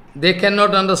 They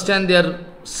cannot understand their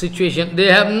situation. They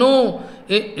have no,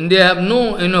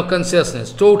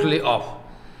 consciousness, totally off.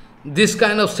 This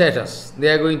kind of status they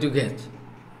are going to get.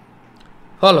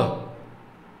 Follow.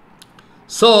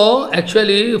 So,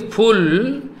 actually,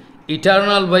 full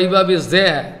eternal Vaibhav is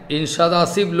there in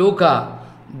Sadasiv Loka.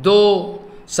 Though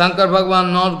Shankar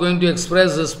Bhagavan not going to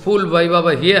express this full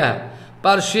Vaibhava here,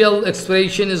 partial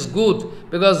expression is good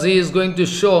because he is going to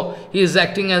show he is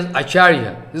acting as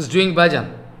Acharya, he is doing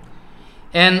bhajan.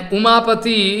 And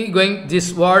Umapati,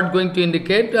 this word going to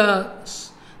indicate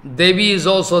Devi is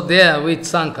also there with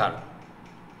Shankar.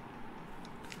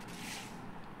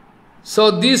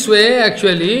 So this way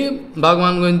actually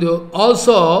Bhagavan going to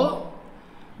also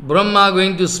Brahma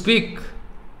going to speak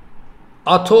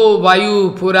Atho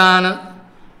Vayu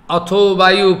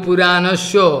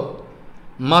Puranasya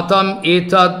Matam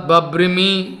Etad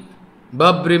Babrimi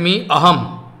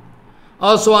Aham.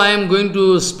 Also I am going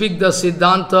to speak the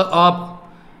Siddhanta of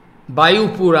Vayu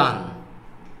Puran.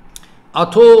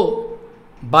 Atho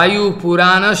Vayu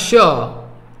Puranasya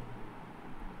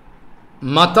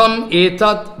Matam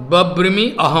Etat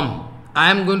Babrimi Aham. I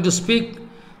am going to speak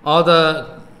of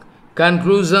the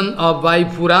conclusion of Vayu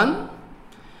Puran.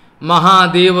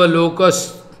 Mahadeva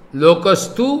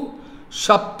Lokastu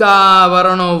Sapta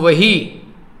Varano Vahi.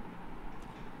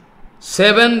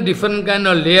 7 different kind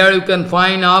of layer you can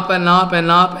find up and up and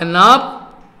up and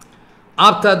up.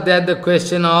 After that the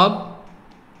question of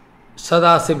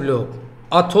Sadasiv Lok.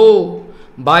 Atho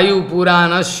Vayu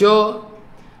Puranasya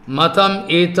Matam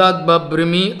Etad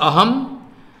Babrimi Aham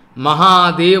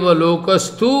Mahadeva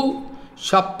Lokastu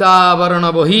Sapta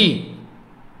Varanavahi.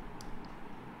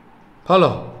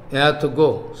 Follow? You have to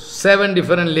go. 7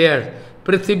 different layers.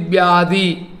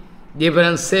 Prithibhyadi,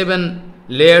 different 7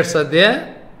 layers are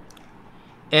there.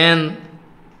 And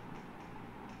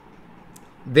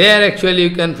there actually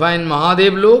you can find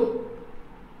Mahadev Lok,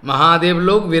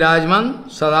 Virajman,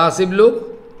 Sadasiv Lok.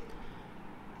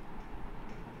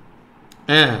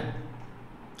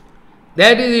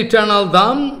 That is eternal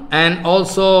Dham and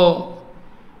also,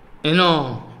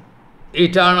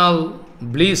 eternal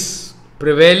bliss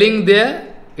prevailing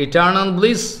there, eternal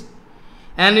bliss.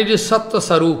 And it is Sattva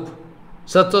Sarup.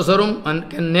 Sattva Sarup and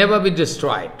can never be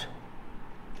destroyed.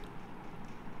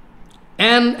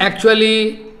 And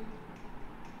actually,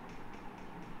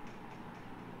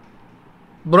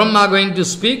 Brahma going to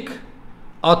speak,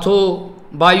 Atho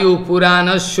vayu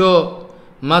puranasya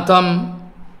matam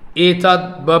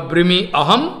etad babrimi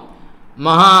aham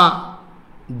maha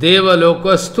deva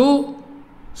lokastu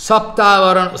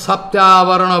saptavarana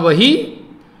vahi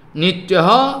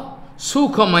nityaha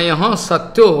sukhamayaha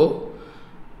satyo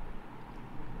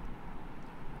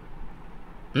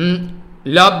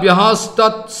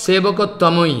labhyahastat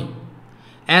sevakatamai.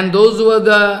 And those who are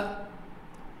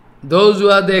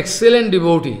the excellent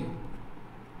devotee,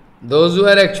 those who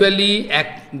are actually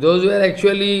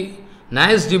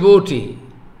nice devotee,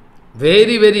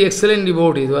 very, very excellent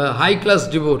devotee, high class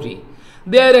devotee,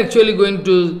 they are actually going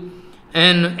to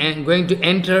going to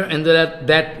enter in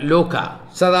that loka,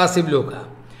 Sadasiv loka.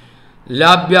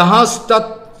 Labhyahas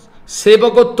tat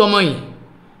sevakottamai.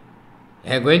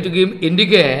 They are going to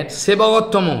indicate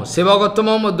sevakottamam.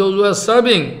 Sevakottamam, those who are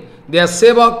serving, they are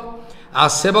sevak.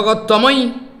 As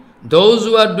sevakottamai, those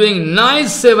who are doing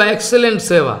nice seva, excellent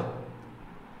seva.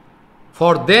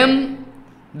 For them,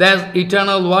 the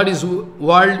eternal world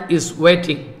is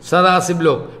waiting. Sadasiv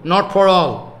lok. Not for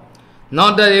all.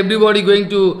 Not that everybody going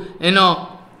to,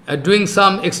 doing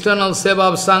some external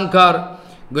seva of Sankar,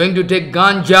 going to take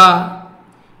ganja,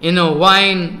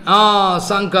 wine,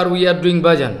 Sankar, we are doing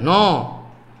bhajan. No.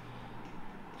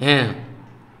 Yeah.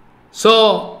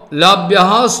 So,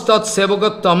 labhyahas tat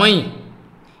sevakattamai.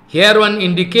 Here one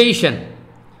indication.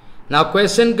 Now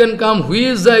question can come, who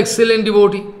is the excellent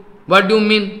devotee? What do you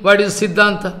mean? What is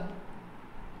Siddhanta?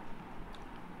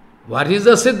 What is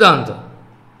the Siddhanta?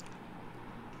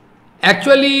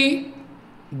 Actually,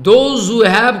 those who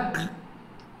have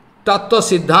Tattva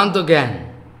Siddhanta Gyan,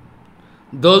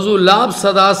 those who love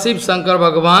Sadasiv Shankar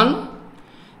Bhagavan,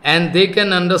 and they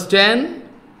can understand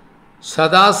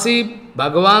Sadasiv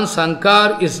Bhagavan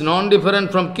Shankar is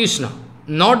non-different from Krishna.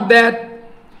 Not that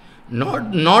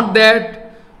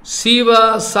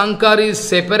Shiva Shankar is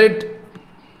separate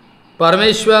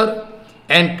Parameshwar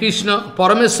and Krishna.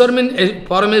 Parameshwar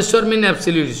means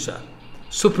absolute Ishwar,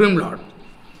 Supreme Lord.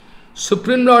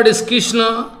 Supreme Lord is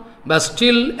Krishna, but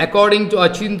still according to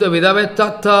Achinta Vidavet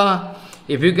Tattva,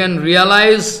 if you can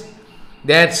realize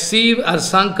that Shiva or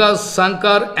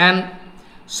Shankar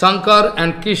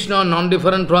and Krishna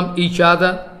non-different from each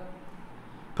other.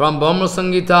 From Brahma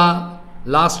Samhita,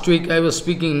 last week I was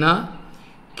speaking,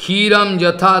 Khiram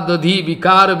jatha dadhi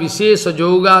vikara vishesha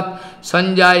jogat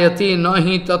sanjayati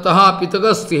nahi tataha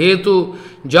pitagasti hetu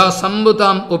ja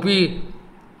sambutam upi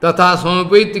tatha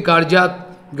samapeti karjat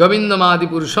govindamadi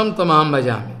purusham tamaham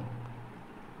bhajami.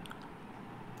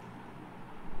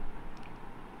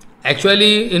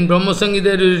 Actually, in Brahma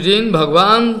Samhita it is written,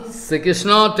 Bhagavan Sri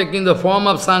Krishna taking the form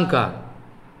of Shankar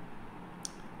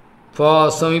for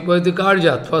samipati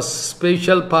karjat, for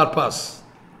special purpose.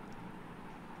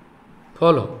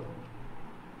 Follow.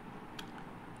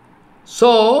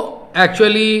 So,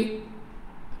 actually,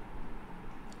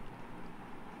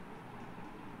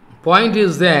 point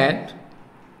is that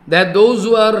those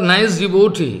who are nice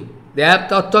devotee, they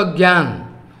have tattva gyan,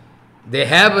 they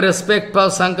have respect for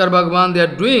Shankar Bhagavan they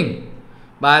are doing,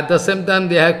 but at the same time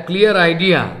they have clear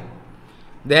idea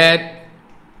that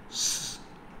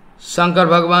Shankar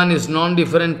Bhagavan is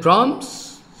non-different from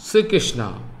Sri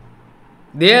Krishna.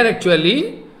 They are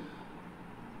actually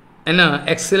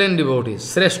excellent devotees,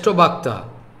 Sreshta Bhakta,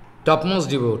 topmost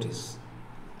devotees.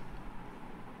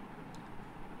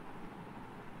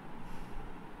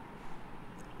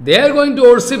 They are going to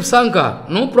worship Shankar,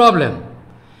 no problem.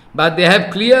 But they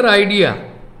have clear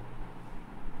idea.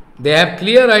 They have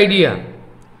clear idea.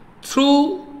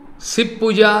 Through Shiv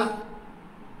Puja,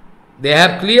 they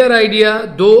have clear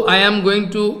idea, though I am going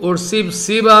to worship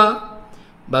Shiva,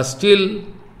 but still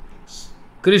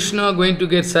Krishna going to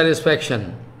get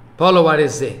satisfaction. Follow what I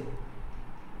say.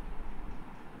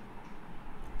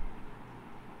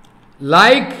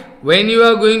 Like when you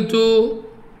are going to,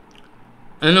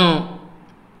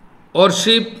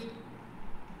 worship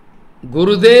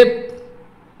Gurudev,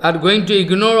 are going to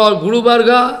ignore all Guru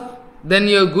Varga, then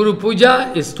your Guru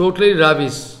Puja is totally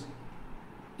rubbish.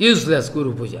 Useless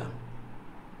Guru Puja.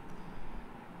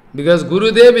 Because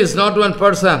Gurudev is not one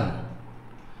person.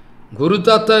 Guru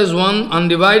Tattva is one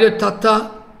undivided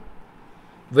Tattva.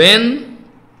 When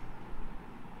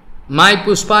my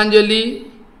Puspanjali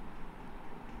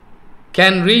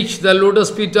can reach the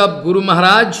lotus feet of Guru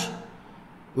Maharaj,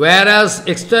 whereas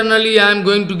externally I am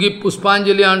going to give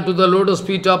Puspanjali unto the lotus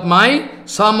feet of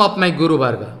some of my Guru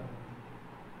Varga.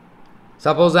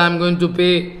 Suppose I am going to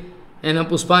pay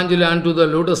Puspanjali unto the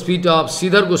lotus feet of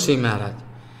Siddhar Goswami Maharaj.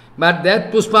 But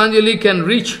that Puspanjali can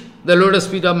reach the lotus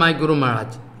feet of my Guru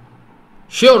Maharaj.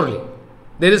 Surely.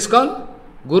 There is called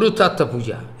Guru Tattva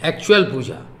Puja, actual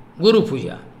Puja, Guru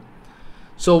Puja.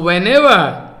 So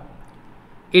whenever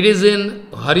It is in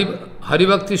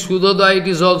Haribhakti Sudhoda, it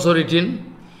is also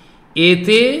written,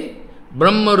 Ete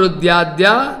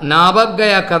Brahmarudyadya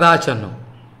Navaggaya Kadachano.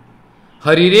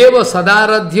 Harireva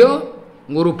Sadaradhyo,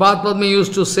 Guru Padma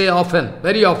used to say often,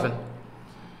 very often.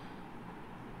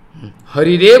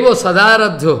 Harireva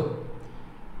Sadaradhyo.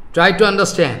 Try to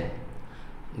understand.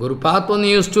 Guru Padma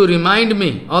used to remind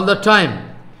me all the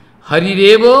time,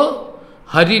 Harireva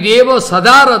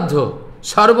Sadaradhyo,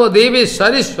 Sarva Deve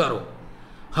Sarishwaro.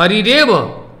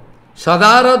 Harireva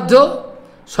Sadaradhyo,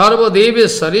 Sarva Deve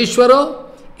Sarishwaro,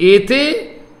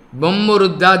 Ete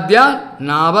Brahmarudyadya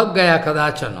Navaggaya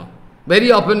Kadachano.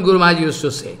 Very often Guru Maharaj used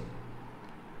to say.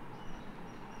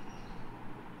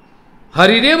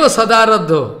 Harireva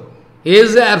Sadaradhyo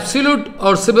is the absolute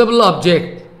worshipable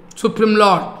object, Supreme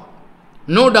Lord,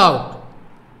 no doubt.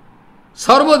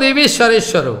 Sarva Devi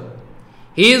Sareshwaro.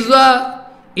 He is the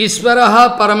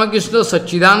Isvaraha Paramakishna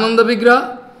Sachidananda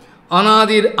Vigraha,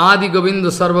 Anadir Adi Govinda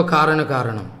Sarva Karana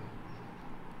Karanam.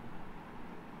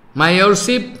 My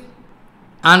worship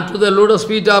unto the lotus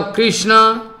feet of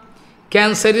Krishna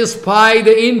can satisfy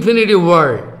the infinity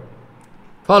world.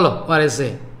 Follow what I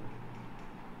say.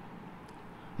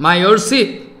 My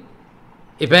worship,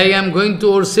 if I am going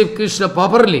to worship Krishna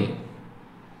properly,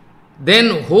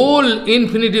 then whole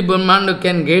infinity Brahmanda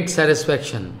can get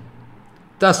satisfaction.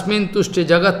 Tasmin tushte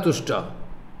jagat tushta.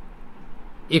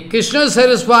 If Krishna is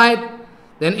satisfied,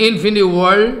 then infinity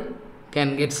world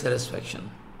can get satisfaction.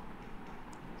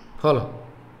 Follow.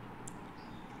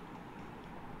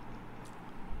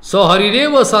 So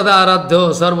Harireva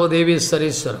Sadaradhyo Sarva Devi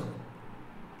Sarishwara.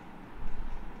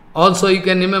 Also you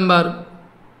can remember,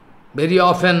 very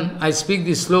often I speak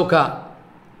this sloka.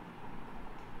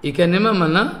 You can remember,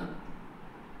 na?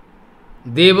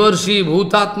 Devarshi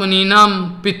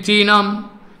Bhutatmaninam Pittinam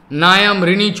Nayam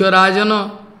Rinicha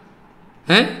Rajana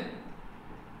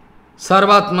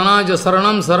Sarvatmana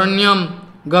Saranam Saranyam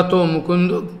Gato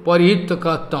Mukundu Parihita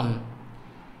Kattam.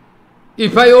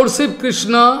 If I worship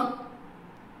Krishna,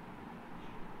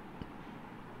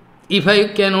 if I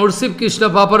can worship Krishna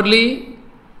properly,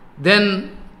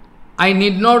 then I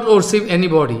need not worship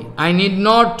anybody. I need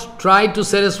not try to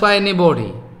satisfy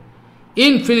anybody.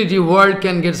 Infinity world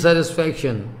can get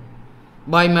satisfaction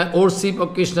by my worship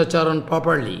of Krishna Charan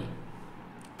properly.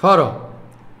 Follow.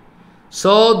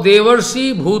 So,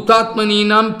 Devarshi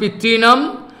Bhutatmaninam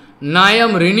Pitrinam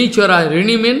Nayam Rinichara.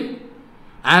 Rini means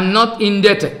I am not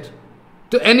indebted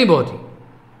to anybody.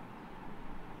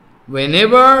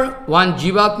 Whenever one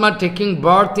Jivatma taking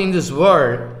birth in this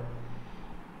world,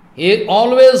 is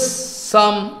always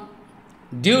some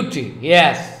duty.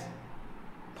 Yes.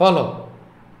 Follow.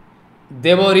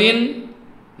 Devarin,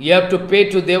 you have to pay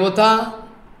to Devata.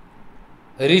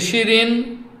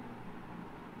 Rishirin,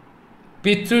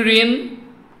 Pitrurin,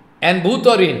 and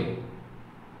Bhutarin.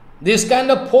 This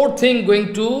kind of fourth thing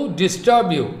going to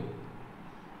disturb you.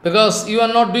 Because you are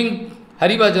not doing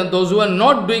Haribhajan. Those who are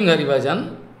not doing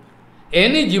Haribhajan,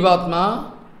 any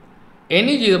Jivatma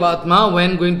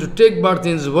when going to take birth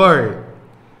in this world,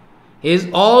 he is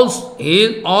always,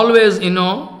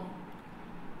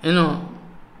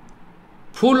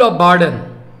 full of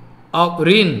burden, of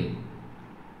rin.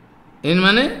 In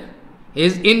money, he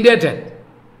is indebted.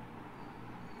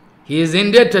 He is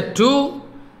indebted to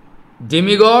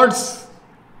demigods,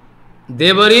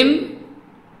 Devarin,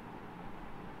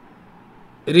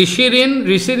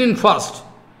 Rishirin first.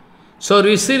 So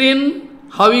Rishirin,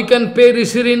 how you can pay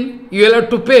Rishirin? You will have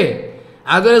to pay.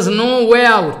 Otherwise no way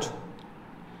out.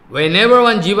 Whenever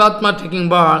one Jivatma taking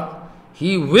birth,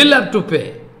 he will have to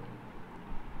pay.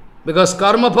 Because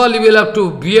karmafal he will have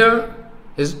to bear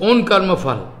his own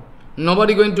karmafal.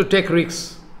 Nobody going to take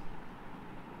risks.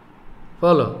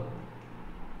 Follow.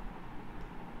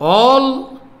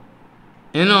 All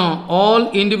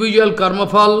individual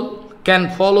karmafal can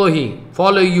follow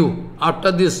you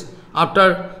after this,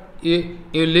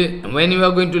 when you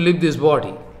are going to leave this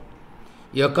body.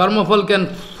 Your karmafal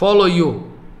can follow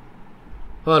you.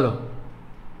 Follow.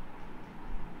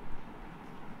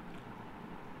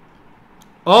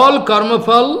 All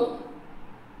karmafal,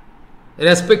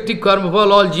 respective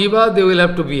karmafal, all jiva, they will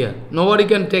have to bear. Nobody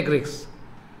can take risks.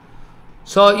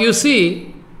 So you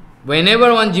see,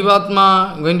 whenever one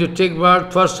jivatma going to take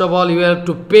birth, first of all, you have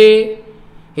to pay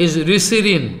his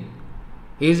Rishirin.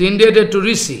 He is indebted to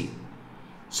Rishi.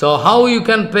 So how you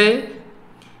can pay?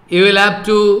 You will have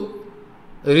to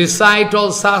recite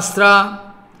all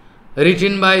Shastra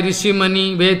written by Rishi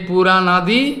Mani, Ved Puran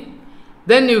Adi.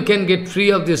 Then you can get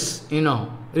free of this,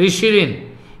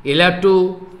 Rishirin. You'll have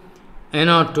to,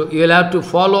 you'll have to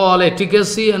follow all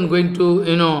etiquette and going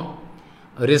to,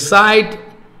 recite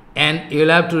and you will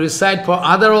have to recite for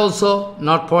other also,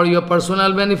 not for your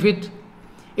personal benefit.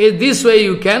 In this way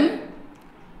you can,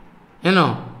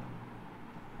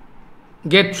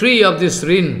 get free of this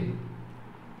rin,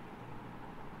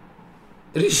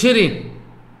 rishirin.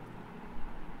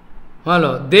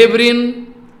 Hello,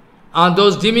 Devrin,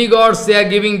 those demigods, they are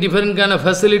giving different kind of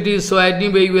facilities, so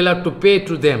anyway you will have to pay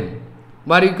to them.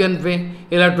 But you can pay,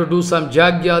 you will have to do some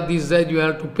jagya, this, that, you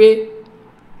have to pay.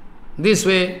 This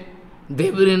way,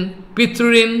 Devrin,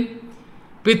 Pitrin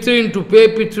to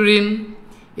pay Pitrin,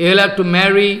 you will have to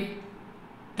marry,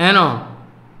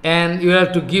 and you will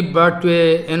have to give birth to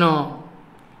a,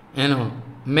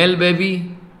 male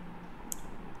baby.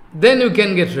 Then you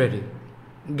can get ready,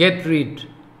 get rid.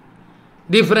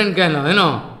 Different kind of,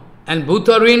 and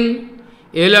Bhutarin,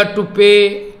 you will have to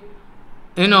pay,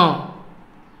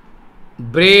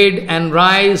 bread and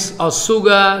rice or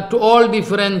sugar to all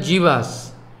different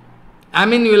jivas. I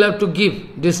mean, you will have to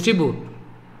give, distribute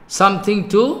something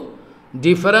to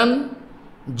different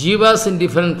jivas in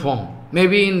different form.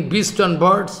 Maybe in beasts and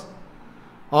birds,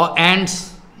 or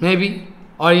ants, maybe,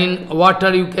 or in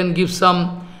water you can give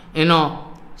some,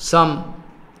 some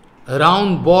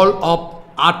round ball of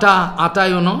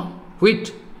atta,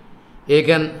 wheat. You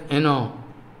can,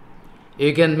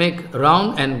 you can make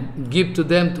round and give to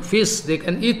them to fish, they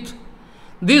can eat.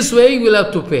 This way you will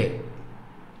have to pay.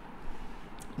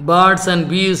 Birds and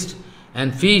beasts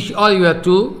and fish, all you have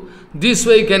to, this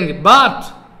way you can give.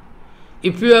 But,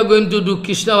 if you are going to do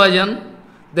Krishna Bhajan,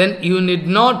 then you need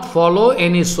not follow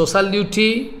any social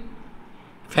duty,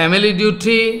 family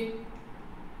duty,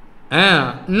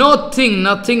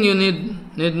 nothing you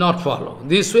need not follow.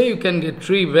 This way you can get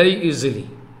free very easily.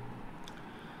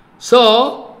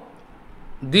 So,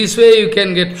 this way you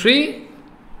can get free,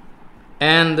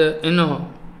 and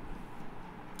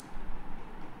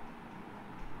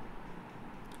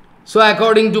so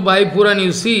according to Bhai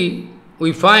you see,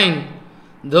 we find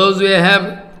those who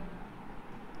have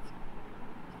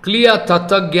clear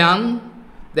tattva gyan,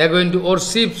 they are going to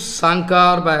worship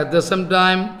Shankar, but at the same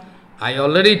time, I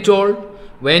already told,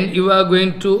 when you are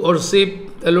going to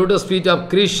worship the lotus feet of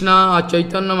Krishna or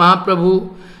Chaitanya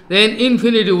Mahaprabhu, then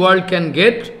infinity world can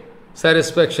get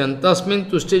satisfaction. Tasmin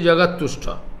tushti jagat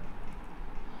tushta.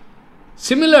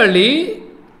 Similarly,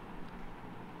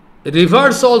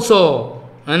 reverse also,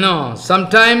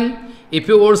 sometime if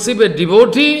you worship a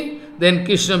devotee, then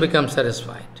Krishna becomes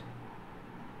satisfied.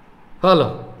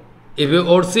 Follow? If you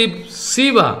worship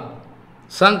Shiva,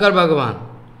 Shankar Bhagavan,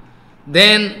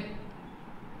 then,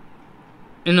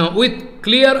 with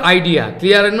clear idea,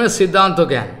 clear Siddhanta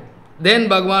Gyan, then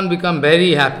Bhagavan become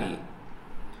very happy.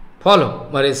 Follow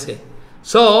what I say.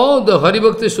 So, the Hari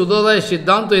Bhakti Sudodaya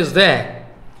Siddhanta is there.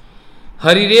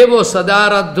 Harirevo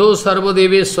sadaradho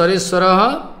sarvadeve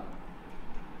swareswaraha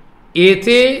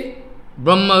ete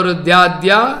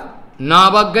brahmarudyadya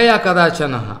navaggaya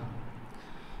kadachanaha.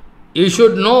 You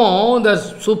should know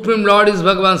that Supreme Lord is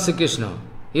Bhagavan Sri Krishna.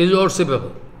 He is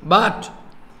worshipable. But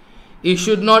you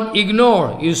should not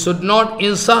ignore, you should not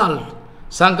insult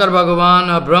Shankar Bhagavan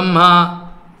or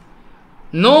Brahma.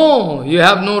 No, you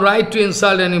have no right to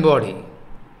insult anybody.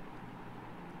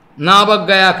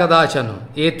 Navaggaya kadachana.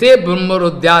 Ete brahma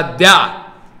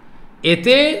rudyadya.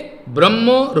 Ete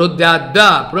brahma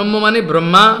rudyadya. Brahma mani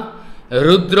Brahma,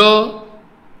 Rudra,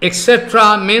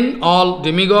 etc. mean all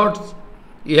demigods.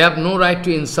 You have no right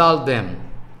to insult them.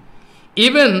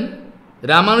 Even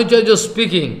Ramanuja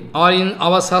speaking, or in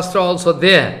our Shastra also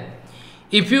there,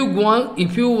 if you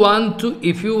want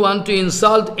to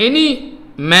insult any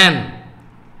man,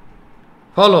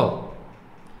 follow.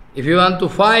 If you want to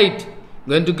fight,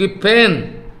 going to give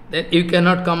pain, then you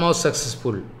cannot come out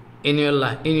successful in your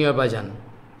life, in your bhajan.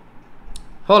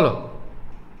 Follow.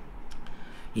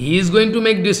 He is going to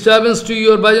make disturbance to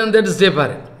your bhajan, that is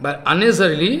different. But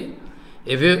unnecessarily,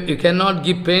 if you cannot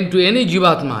give pain to any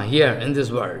jivatma here in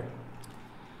this world.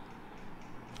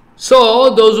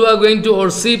 So, those who are going to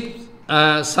worship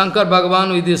Shankar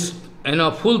Bhagavan with this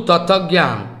full tattva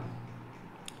gyan,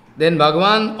 then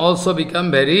Bhagavan also become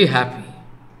very happy.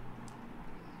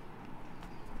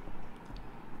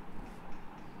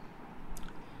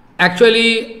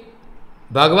 Actually,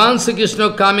 Bhagavan Sri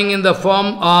Krishna coming in the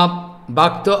form of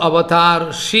Bhakta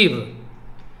Avatar Shiv,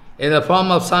 in the form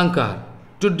of Shankar,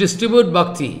 to distribute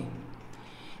bhakti.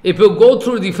 If you go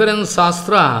through different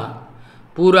Shastra,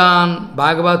 Puran,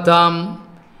 Bhagavatam,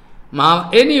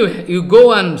 anyway, you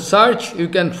go and search, you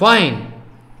can find.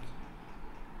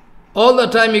 All the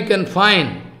time you can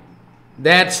find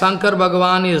that Shankar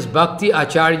Bhagavan is Bhakti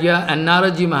Acharya and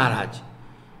Naraji Maharaj.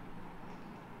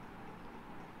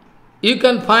 You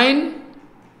can find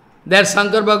that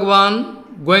Shankar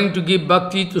Bhagavan going to give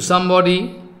bhakti to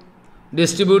somebody,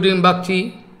 distributing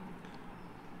bhakti.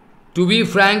 To be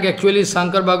frank, actually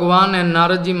Shankar Bhagavan and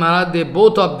Naradji Maharaj,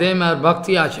 both of them are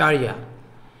bhakti acharya.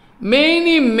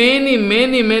 Many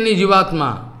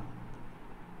Jivatma,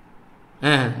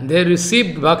 and they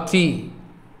received bhakti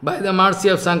by the mercy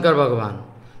of Shankar Bhagavan.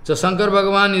 So Shankar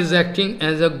Bhagavan is acting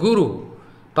as a guru,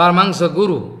 Paramahansa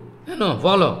guru,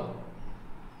 follow.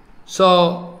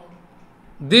 So,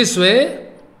 this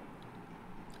way,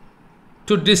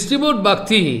 to distribute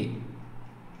bhakti,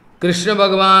 Krishna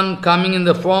Bhagavan coming in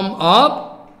the form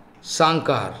of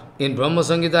Shankar. In Brahma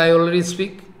Samhita I already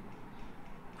speak.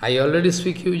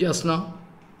 You just now.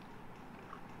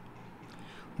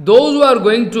 Those who are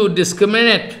going to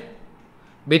discriminate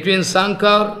between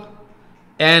Shankar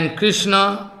and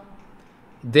Krishna,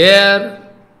 they are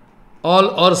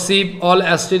all worship, all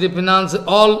ascetic penance,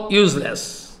 all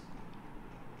useless.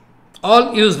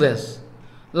 All useless.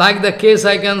 Like the case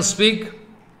I can speak,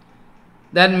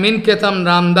 that Minketam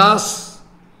Ramdas,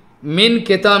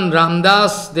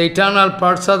 the eternal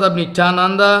Parsad of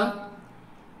Nityananda,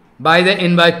 by the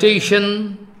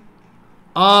invitation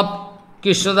of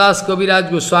Krishnadas Kaviraj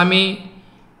Goswami,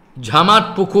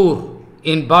 Jhamat Pukur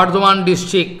in Bardhaman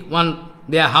district,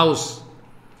 their house.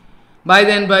 By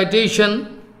the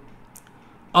invitation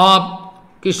of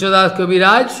Krishnadas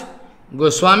Kaviraj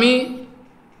Goswami,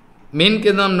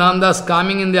 Minketam Ramdas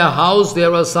coming in their house,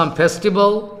 there was some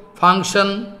festival,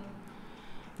 function,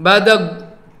 but the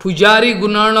Pujari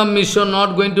Gunarnam Mishra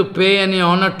not going to pay any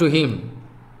honor to him.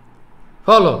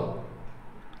 Follow.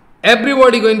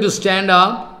 Everybody going to stand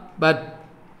up, but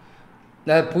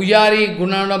the Pujari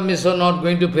Gunarnam Mishra not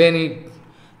going to pay any.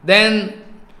 Then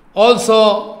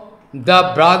also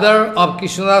the brother of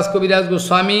Krishnadas Kaviraj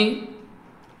Goswami,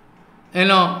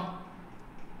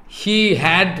 he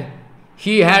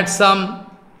had some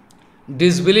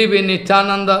disbelief in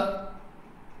Nityananda.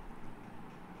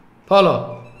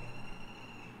 Follow.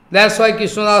 That's why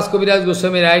Krishnadas Kaviraj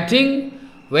Goswami writing,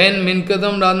 when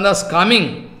Minketam Ramdas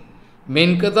coming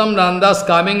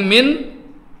mean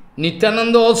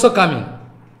Nityananda also coming.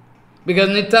 Because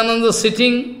Nityananda is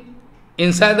sitting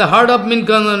inside the heart of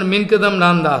Minketam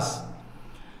Ramdas.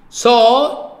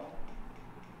 So,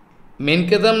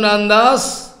 Minketam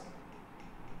Ramdas,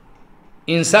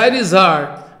 inside his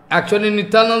heart, actually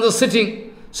Nityananda is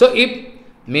sitting. So if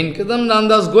Minketam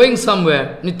Ramdas going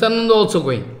somewhere, Nityananda also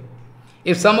going.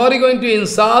 If somebody going to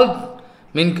insult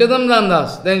Minketam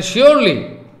Ramdas, then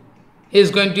surely he is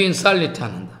going to insult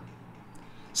Nityananda.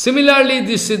 Similarly,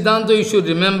 this Siddhanta you should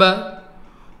remember,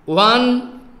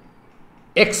 one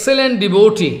excellent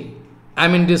devotee,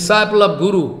 disciple of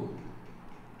Guru,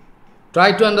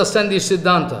 try to understand this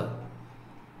Siddhanta.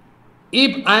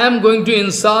 If I am going to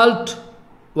insult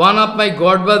one of my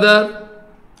godbrother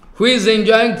who is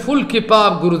enjoying full kripa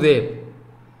of Gurudev,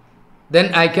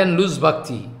 then I can lose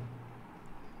bhakti.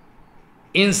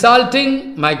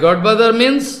 Insulting my godbrother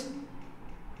means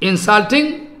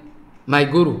insulting my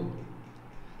Guru.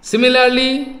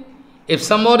 Similarly, if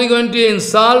somebody going to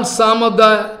insult some of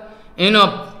the,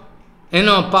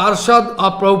 Parshad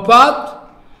of Prabhupada,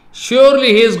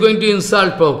 surely he is going to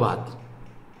insult Prabhupada.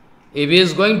 If he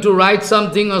is going to write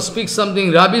something or speak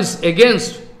something rubbish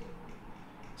against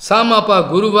some of our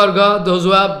Guru Varga, those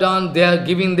who have done, they are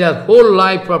giving their whole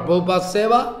life for Prabhupada's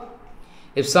seva.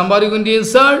 If somebody is going to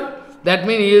insult, that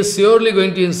means he is surely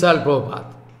going to insult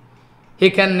Prabhupada. He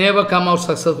can never come out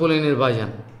successful in his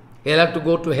bhajan. He will have to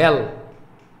go to hell.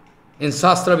 In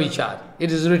Shastra Vichar,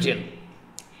 it is written.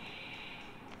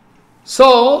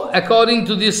 So, according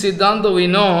to this Siddhanta, we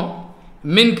know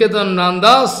Minketam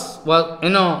Ramdas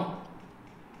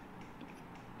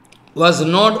was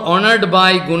not honored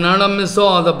by Gunarnam Mishra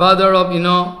or the brother of,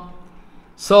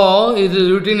 So, it is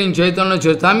written in Chaitanya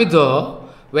Charitamrita,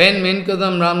 when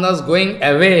Minketam Ramdas going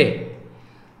away,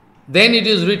 then it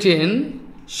is written,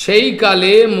 Shei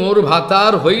Kale Mor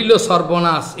Bhatar Hoilo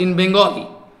Sarbonas, in Bengali,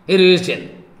 it is written.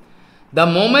 The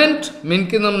moment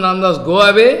Minketam Ramdas go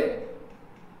away,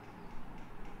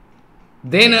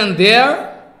 then and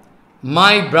there,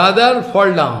 my brother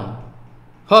fall down.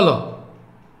 Follow.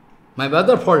 My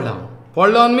brother fall down.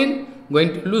 Fall down means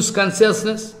going to lose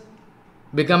consciousness,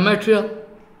 become material.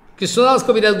 Krishnadas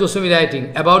Kaviraj Goswami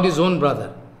writing about his own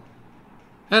brother.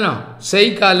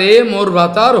 Sei kale mor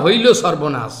bhatar hoilo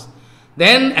sarbonas.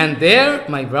 Then and there,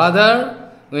 my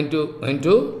brother going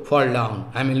to fall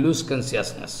down. Lose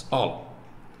consciousness, all.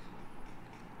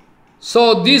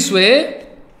 So this way,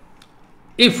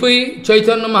 if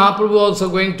Chaitanya Mahaprabhu also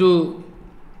going to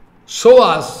show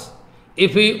us,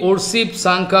 if we worship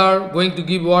Shankar, going to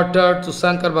give water to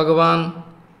Shankar Bhagavan,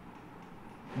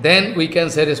 then we can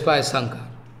satisfy Shankar.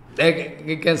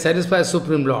 They can satisfy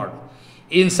Supreme Lord.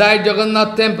 Inside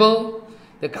Jagannath temple,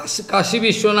 the Kashi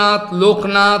Vishwanath,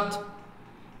 Loknath,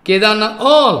 Kedarnath,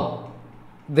 all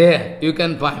there you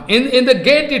can find. In the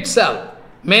gate itself,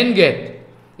 main gate,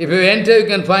 if you enter, you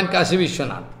can find Kashi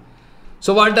Vishwanath.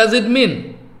 So what does it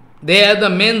mean? They are the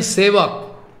main sevak.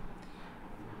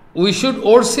 We should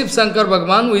worship Shankar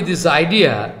Bhagavan with this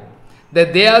idea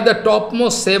that they are the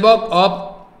topmost sevak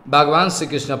of Bhagavan Sri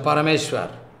Krishna,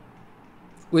 Parameshwar,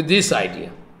 with this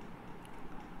idea.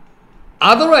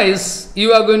 Otherwise,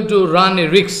 you are going to run a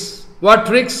risk. What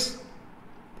risk?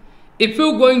 If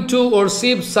you are going to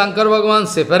worship Shankar Bhagavan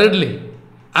separately,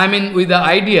 I mean with the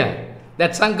idea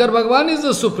that Shankar Bhagavan is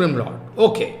the Supreme Lord,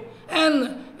 okay.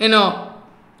 And,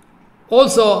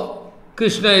 also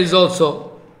Krishna is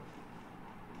also.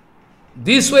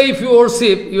 This way if you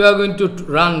worship, you are going to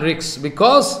run risks,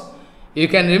 because you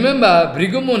can remember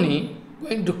Bhrigu Muni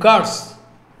going to curse.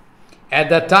 At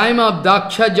the time of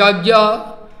Daksha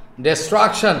Yajna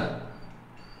destruction,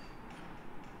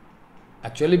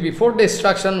 actually before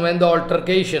destruction, when the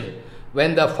altercation,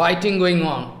 when the fighting going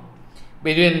on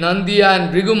between Nandiya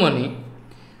and Bhrigu Muni,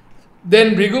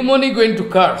 then Bhrigu Muni going to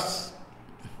curse.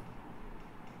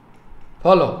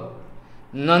 Follow.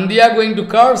 Nandiya going to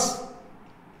curse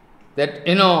that,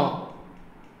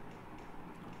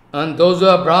 and those who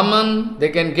are Brahman, they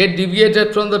can get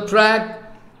deviated from the track,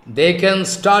 they can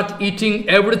start eating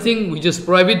everything which is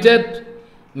prohibited,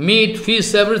 meat,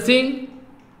 fish, everything,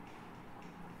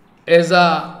 as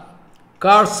a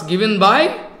curse given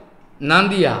by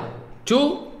Nandiya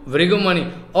to Bhrigu Muni.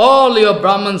 All your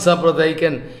Brahman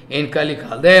Sampradaya in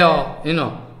Kalika, they are,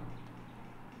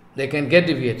 they can get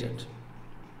deviated.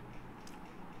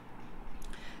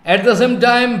 At the same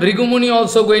time, Bhrigu Muni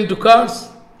also going to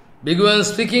curse. Bhrigu Muni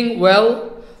speaking,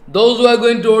 well, those who are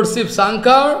going to worship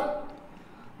Shankar,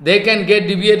 they can get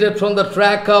deviated from the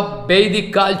track of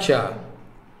Vedic culture.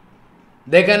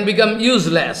 They can become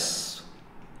useless.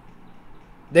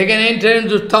 They can enter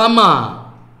into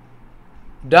Tama,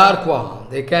 Darkwa.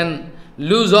 They can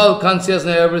lose all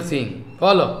consciousness, everything.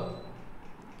 Follow?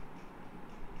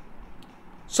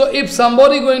 So if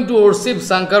somebody going to worship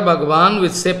Shankar Bhagavan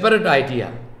with separate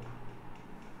idea,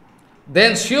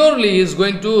 then surely he is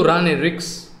going to run a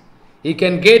risk. He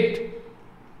can get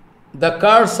the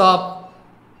curse of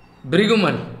Bhrigu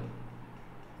Muni.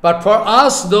 But for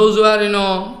us, those who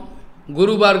are,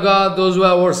 Guru Varga, those who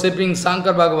are worshipping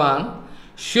Shankar Bhagavan,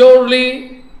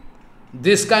 surely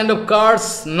this kind of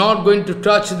curse not going to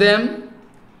touch them,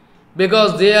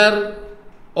 because they are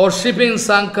worshipping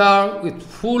Shankar with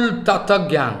full Tattva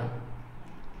Gyan,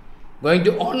 going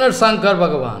to honor Shankar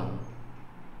Bhagavan.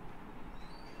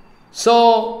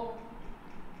 So,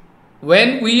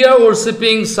 when we are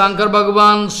worshipping Shankar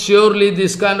Bhagavan, surely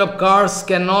this kind of curse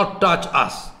cannot touch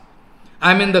us.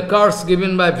 I mean the curse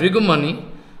given by Bhrigu Muni,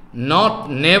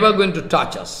 never going to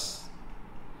touch us.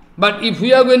 But if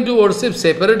we are going to worship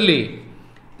separately,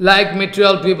 like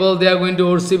material people, they are going to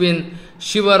worship in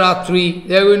Shivaratri,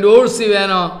 they are going to worship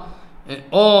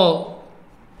all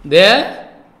there.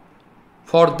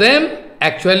 For them,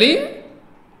 actually,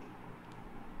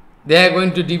 they are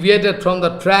going to deviate it from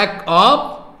the track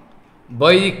of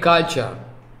Vedic culture.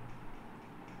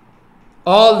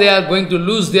 All they are going to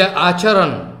lose their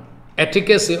acharan,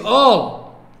 efficacy,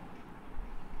 all.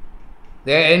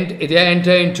 They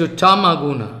enter into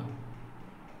Tamaguna.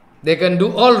 They can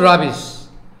do all rubbish.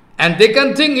 And they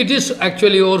can think it is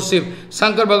actually worship.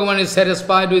 Shankar Bhagavan is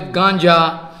satisfied with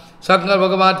ganja. Shankar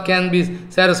Bhagavan can be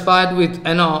satisfied with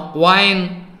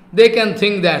wine. They can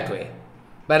think that way.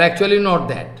 But actually not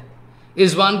that.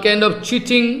 Is one kind of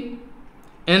cheating,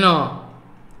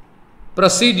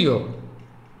 procedure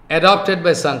adopted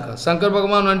by Shankar. Shankar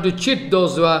Bhagavan want to cheat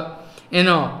those who are,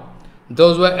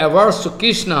 those who are averse to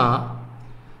Krishna.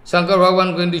 Shankar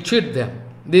Bhagavan going to cheat them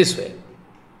this way.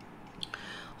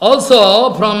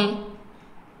 Also from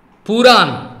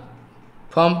Puran,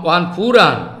 from one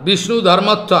Puran, Vishnu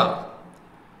Dharmatvar,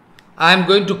 I am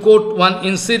going to quote one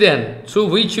incident through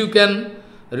which you can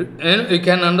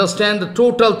understand the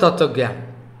total Tattva Gyan.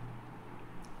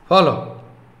 Follow.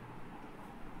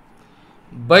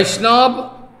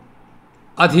 Vaishnav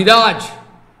Adhiraj.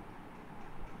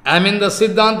 I mean the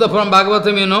Siddhanta from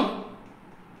Bhagavatam,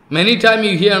 many times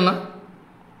you hear, na?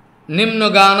 Nimna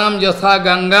Ganam Jatha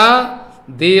Ganga,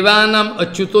 Devanam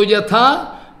Achyuto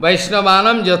Jatha,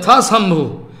 Vaishnavanam Jatha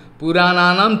Sambhu,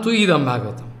 Purananam Tuidam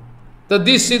Bhagavatam. So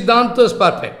this Siddhanta is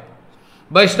perfect.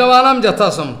 Vaishnavanam Jatha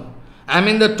Sambhu. I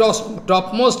mean the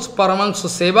topmost Paramahansa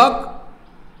Sevak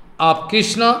of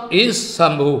Krishna is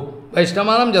Sambhu.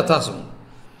 Vaishnavanam Jatha Sambhu.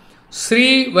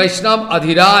 Sri Vaishnav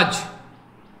Adhiraj.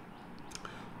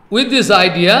 with this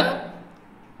idea,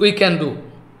 we can do.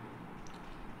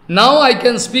 Now I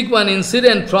can speak one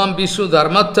incident from Vishnu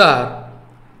Dharmatar.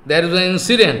 There is an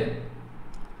incident.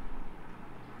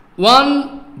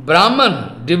 One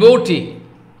Brahman devotee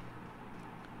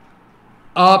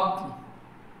of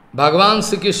Bhagavan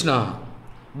Sri Krishna,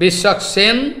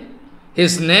 Vishaksen,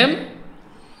 his name,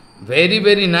 very,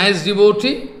 very nice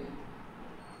devotee.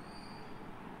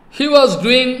 He was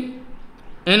doing,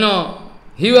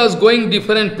 he was going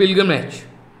different pilgrimage.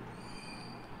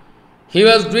 He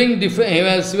was going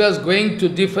to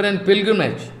different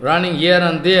pilgrimage, running here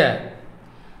and there.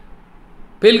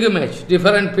 Pilgrimage,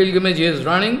 different pilgrimage he is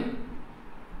running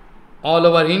all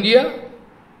over India,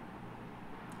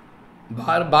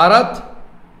 Bharat.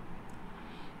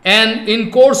 And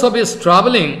in course of his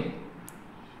traveling,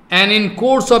 he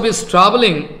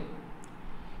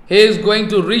is going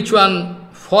to reach one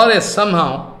forest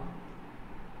somehow,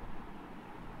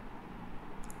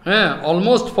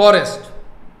 almost forest.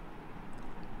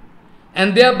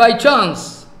 And there by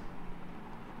chance,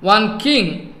 one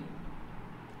king,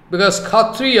 because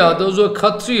Kshatriya, those who are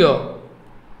Kshatriya,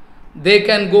 they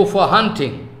can go for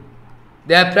hunting.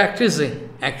 They are practicing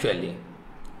actually.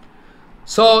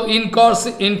 So in course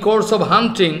of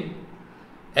hunting,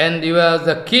 and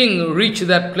the king reached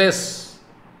that place,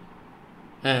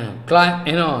 and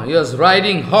he was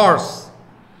riding horse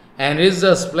and reached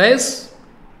this place,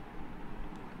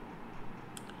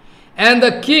 and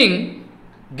the king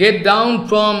got down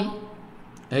from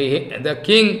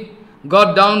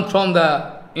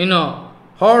the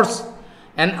horse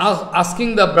and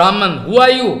asking the Brahman, "Who are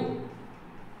you?"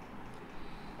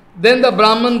 Then the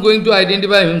Brahman going to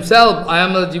identify himself, "I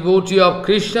am a devotee of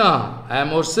Krishna, I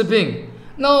am worshipping.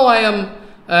 Now I am,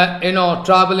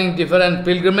 traveling different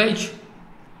pilgrimage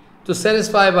to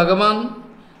satisfy Bhagavan.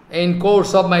 In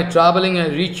course of my traveling, I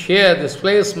reach here, this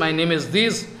place, my name is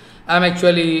this. I am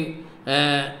actually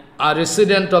a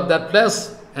resident of that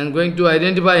place," and going to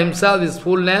identify himself, his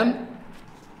full name.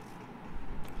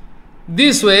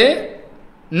 This way,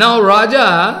 now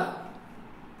Raja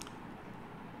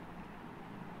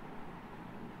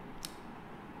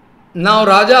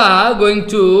going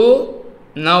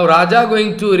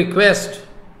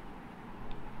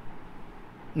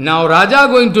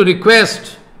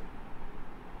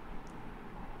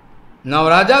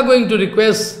to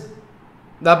request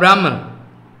the Brahman.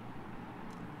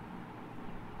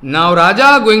 Now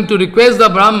Raja going to request the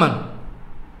Brahman.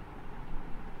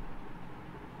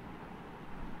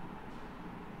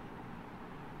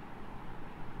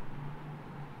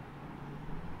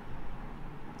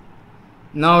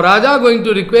 Now Raja going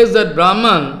to request that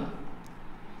Brahman,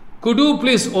 "Could you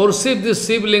please worship this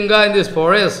Shiv Linga in this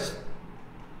forest?"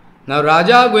 Now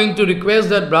Raja going to request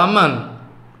that Brahman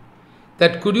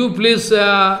that, "Could you please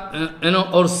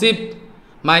worship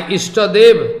my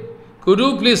Ishtadev? Could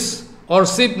you please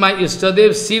worship my Ishtadev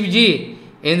Shivji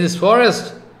in this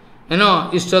forest?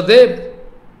 Ishtadev,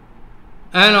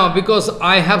 because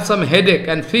I have some headache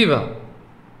and fever,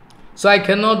 so I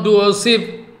cannot do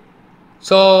worship.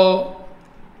 So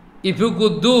if you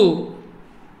could do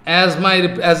as my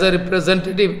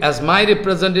representative,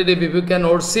 if you can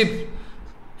worship,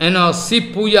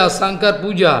 Shiv Puja, Shankar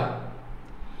Puja."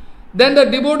 Then the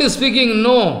devotee is speaking,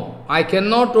 "No, I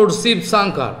cannot worship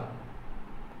Shankar,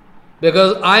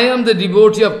 because I am the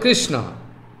devotee of Krishna."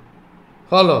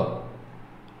 Follow?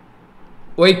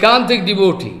 Vaikantik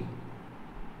devotee.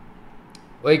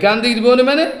 Vaikantik devotee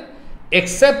means,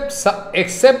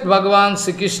 except Bhagavan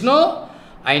Sri Krishna,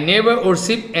 I never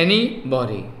worship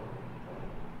anybody.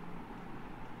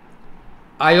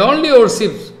 I only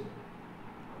worship.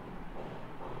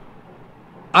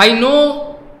 I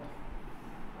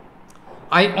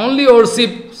only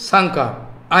worship Shankar.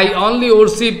 I only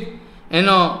worship,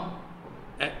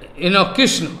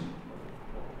 Krishna.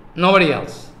 Nobody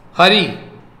else. Hari.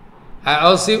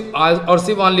 I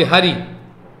worship only Hari.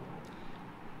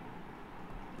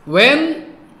 When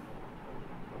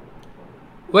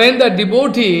the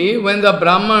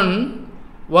Brahman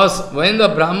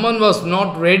was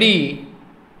not ready,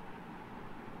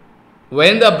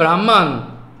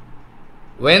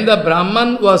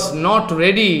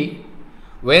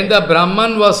 when the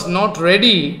Brahman was not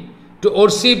ready to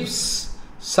worship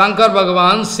Shankar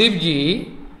Bhagavan,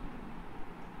 Shivji,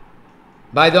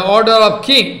 by the order of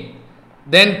king,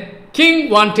 then king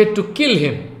wanted to kill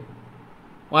him,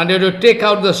 wanted to take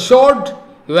out the sword,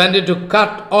 he wanted to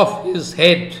cut off his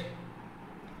head.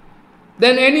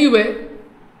 Then anyway,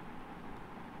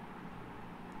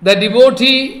 the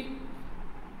devotee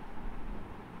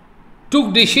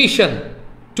took decision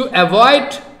to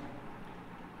avoid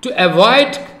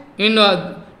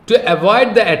to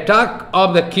avoid the attack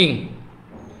of the king,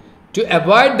 to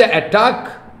avoid the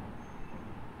attack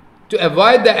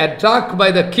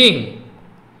by the king,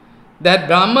 that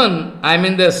Brahman, I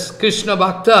mean this Krishna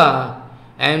Bhakta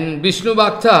and Vishnu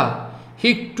Bhakta,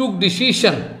 he took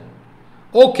decision,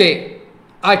 okay,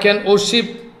 I can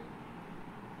worship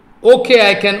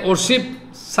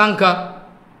Shankar.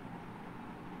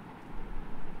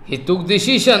 He took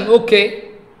decision, okay,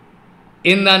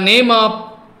 in the name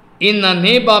of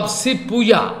Shiv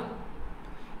Puja,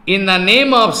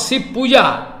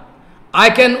 I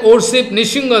can worship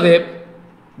Nishingadev,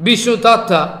 Vishnu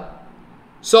Tattva.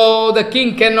 So the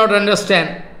king cannot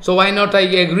understand. So why not I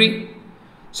agree?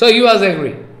 So he was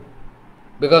agree.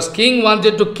 Because king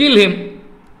wanted to kill him.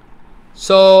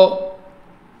 So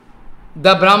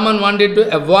the Brahman wanted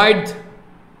to avoid,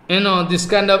 this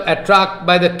kind of attack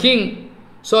by the king.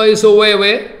 So he said,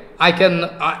 wait, I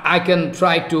can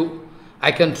try to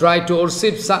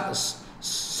worship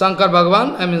Shankar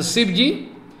Bhagavan, I mean Shivji.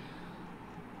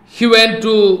 He went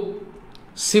to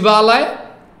Shivalaya.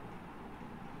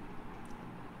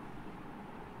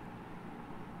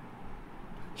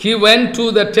 He went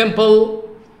to the temple.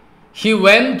 He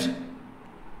went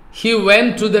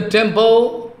to the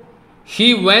temple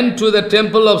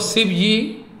of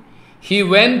Shivji. He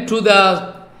went to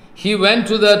the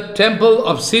temple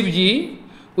of Shivji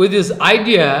with his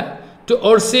idea to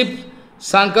worship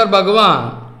Shankar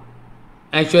Bhagavan.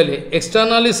 Actually,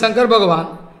 externally Shankar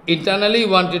Bhagavan, internally he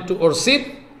wanted to worship,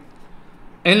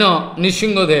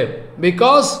 Nishingadev.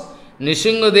 Because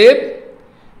Nishingadev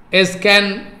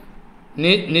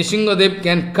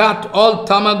can cut all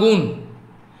tamagun.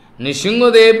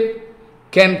 Nishingadev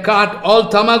can cut all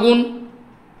tamagun.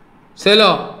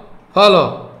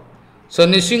 Follow. So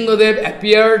Nishingadev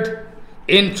appeared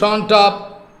in front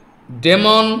of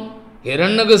demon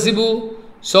Hiranyakasipu.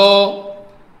 So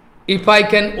if I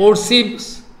can worship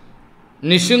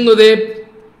Nishingadev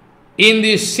in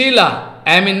the Shila,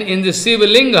 I mean in the Shiva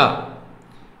Linga,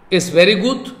 it's very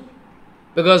good.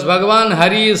 Because Bhagavan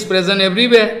Hari is present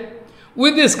everywhere.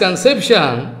 With this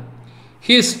conception,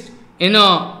 with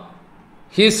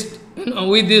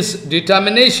this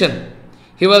determination,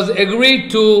 he was agreed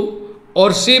to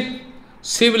worship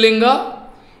Shivlinga,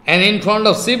 and in front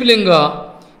of Shivlinga,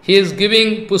 he is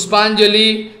giving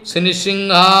Puspanjali,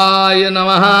 Sinishinghaya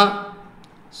Namaha.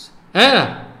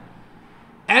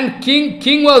 And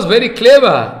king was very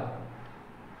clever.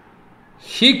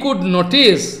 He could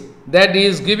notice that he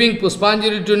is giving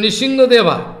Puspanjali to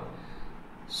Nishingadeva.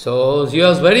 So he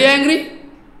was very angry.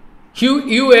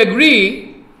 You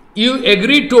agree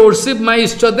to worship my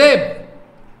Ishtadev.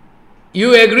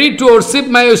 You agree to worship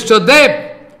my Ishtadev.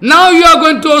 Now you are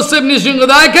going to worship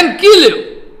Nishingadeva. I can kill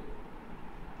you.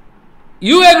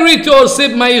 You agree to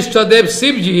worship my Ishtadev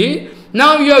Shivji.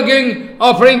 Now you are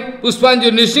offering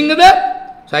Puspanjali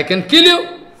Nishingadeva. So I can kill you.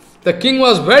 The king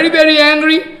was very, very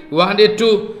angry. He wanted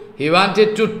to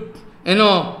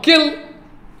kill.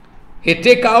 He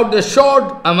take out the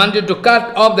sword and wanted to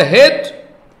cut off the head.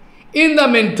 In the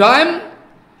meantime,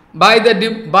 by the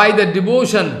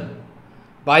devotion,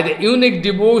 by the unique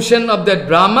devotion of that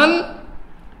Brahman,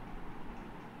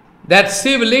 that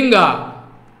Shivlinga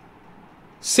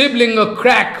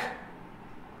crack,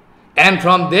 and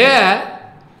from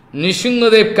there,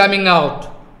 Nishingadev coming out.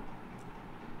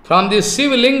 From this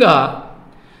Shivlinga,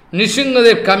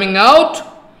 Nishingadev coming out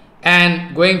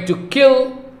and going to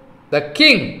kill the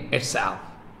king itself.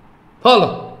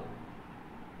 Follow.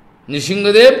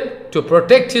 Nishingadev, to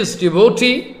protect his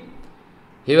devotee,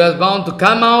 he was bound to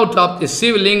come out of the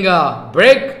Shivlinga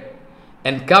break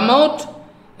and come out,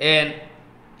 and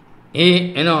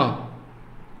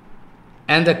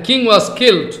and the king was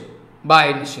killed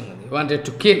by Nishingadev. He wanted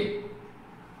to kill.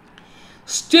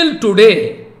 Still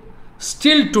today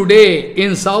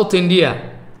in South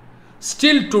India, if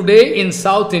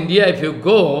you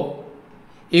go,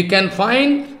 you can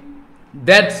find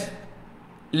that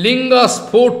Linga's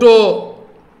photo.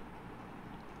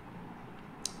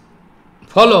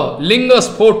 Follow, Linga's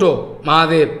photo,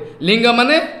 Mahadev. Linga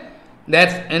mane,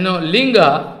 that,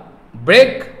 Linga,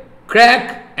 break,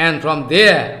 crack, and from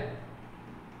there,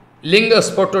 Linga's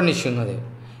photo Nishingadev.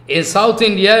 In South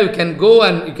India, you can go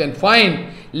and you can find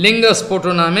Linga's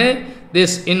photo name,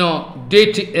 this,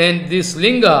 deity, and this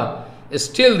Linga is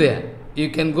still there. You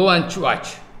can go and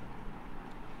watch.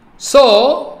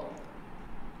 So,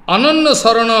 Ananda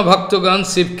Sarana Bhaktagan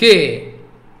Sivke,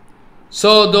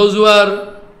 so those who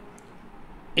are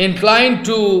inclined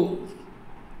to,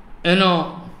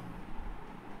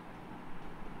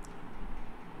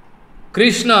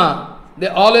 Krishna, they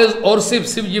always worship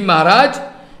Shivji Maharaj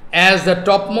as the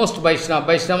topmost Vaishnava,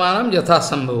 Vaishnava Yatha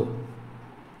Sambhu.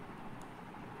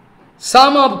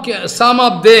 some of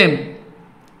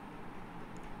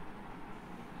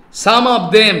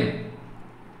them,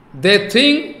 they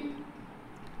think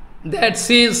that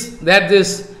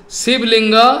this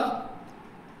Shivlinga,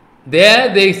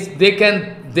 there they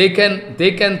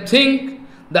can think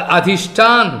the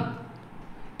Adhishtan.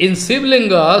 In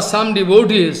Shivlinga, some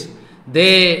devotees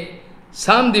feel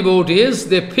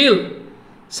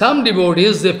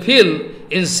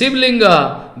in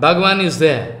Shivlinga Bhagavan is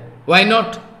there. Why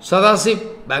not Sadasiv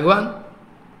Bhagavan?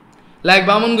 Like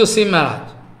Bhaman Goswami Maharaj.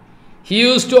 He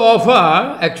used to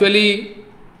offer actually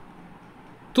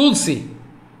Tulsi.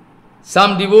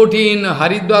 Some devotee in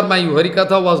Haridwar, my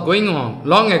Harikatha was going on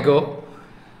long ago.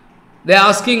 They are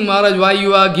asking Maharaj, why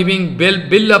you are giving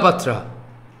Billa Patra?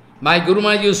 My Guru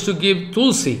Maharaj used to give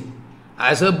Tulsi.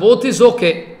 I said, both is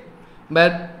okay.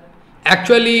 But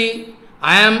actually,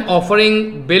 I am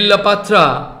offering Billa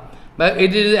Patra, but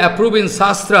it is approved in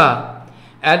Shastra.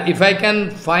 And if I can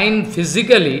find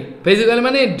physically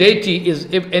means deity is,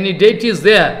 if any deity is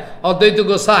there, Advaita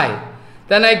Gosai,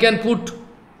 then I can put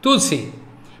Tulsi.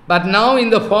 But now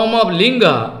in the form of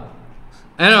Linga,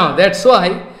 that's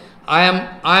why I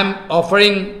am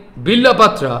offering Billa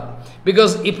Patra,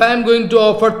 because if I am going to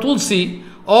offer Tulsi,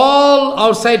 all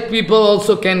outside people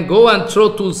also can go and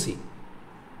throw Tulsi.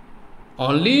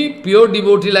 Only pure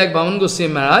devotee like Bhaman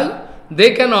Goswami Maharaj,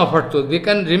 they can offer Tulsi. They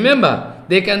can remember,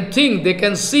 they can think, they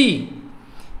can see.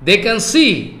 They can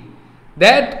see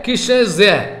that Krishna is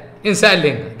there inside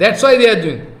Linga. That's why they are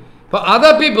doing. For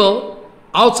other people,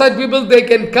 outside people, they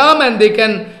can come and they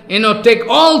can, take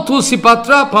all Tulsi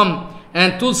Patra from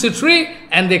and Tulsi tree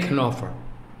and they can offer.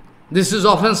 This is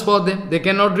offense for them. They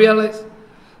cannot realize.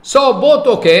 So both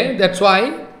okay. That's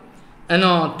why,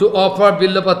 to offer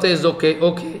Billa Patra is okay.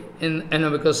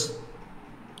 Because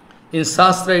in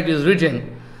Shastra it is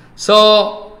written.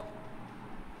 So,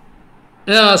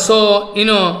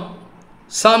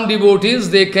 some devotees,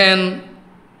 they can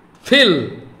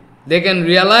feel, they can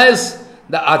realize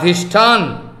the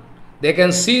Adhishtan, they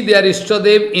can see their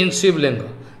Ishtadev in Shivlinga.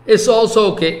 It's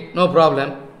also okay, no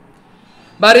problem.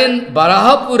 But in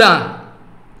Baraha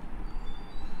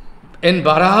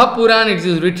Puran, it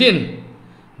is written,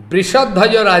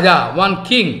 Brishadhaja Raja, one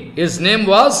king, his name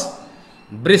was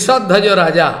Brishadhaja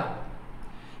Raja.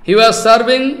 He was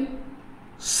serving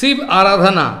Shiv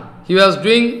Aradhana, he was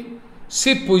doing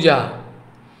Shiv Puja.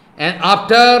 And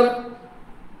after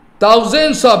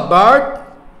thousands of births,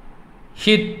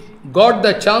 he got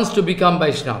the chance to become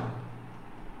Vaishnava.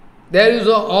 There is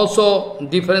also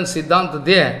different Siddhanta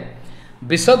there.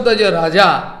 Brishadhaja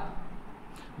Raja,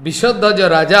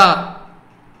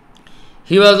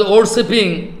 he was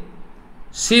worshipping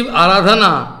Shiv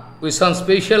Aradhana with some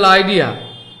special idea.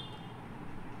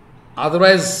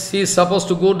 Otherwise, he is supposed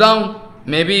to go down.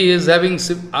 Maybe he is having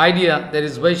idea, there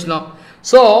is Vaishnava.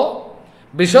 So,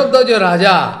 Brishadhaja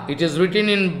Raja, it is written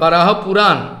in Baraha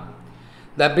Puran,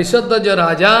 that Brishadhaja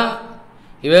Raja,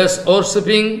 he was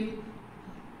worshipping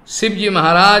Shivji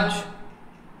Maharaj.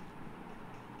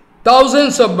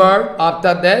 Thousands of births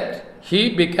after that, he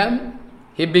became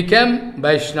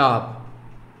Vaishnava.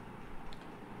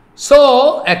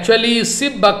 So, actually,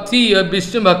 Shiv Bhakti or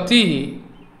Vishnu Bhakti,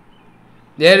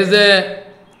 there is a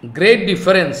great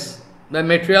difference. The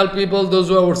material people, those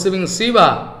who are worshipping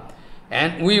Shiva,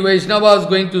 and we Vaishnavas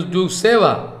going to do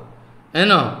Seva,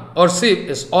 or Shiv,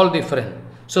 is all different.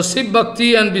 So, Shiv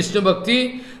Bhakti and Vishnu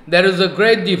Bhakti, there is a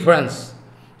great difference.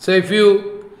 So, if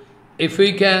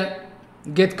we can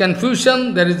get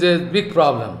confusion, there is a big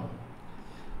problem.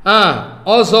 I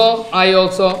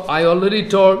already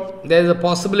told there is a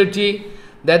possibility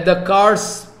that the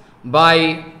curse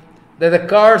by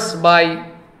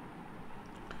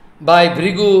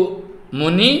Bhrigu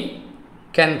Muni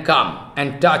can come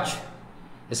and touch.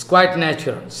 It's quite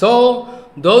natural. So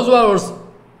those who are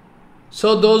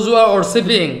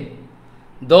worshipping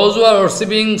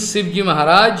Shivji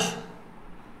Maharaj.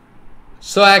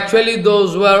 So actually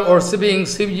those who are worshipping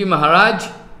Shivji Maharaj.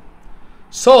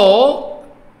 So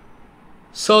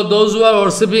those who are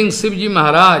worshipping Shivji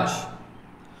Maharaj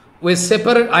with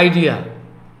separate idea,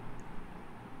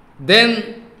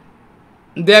 then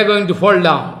they are going to fall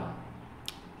down.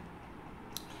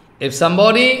 If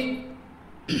somebody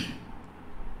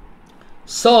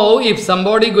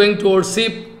going to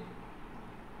worship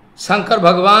Shankar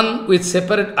Bhagavan with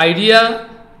separate idea,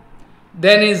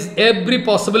 then is every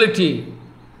possibility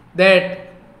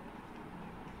that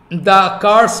the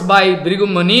curse by Bhrigu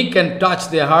Muni can touch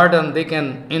their heart and they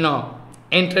can,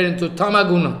 enter into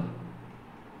Tamaguna.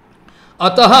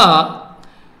 Ataha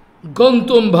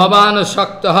Gontum Bhavana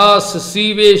Shaktaha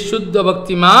Sasive Shuddha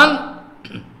Bhaktiman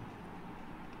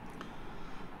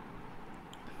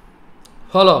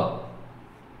Follow.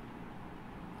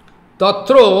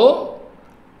 Tatro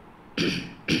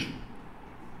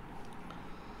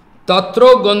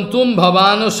gantum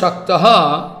bhavano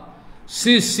shaktaha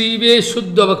si sive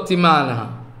shuddha bhaktimanaha.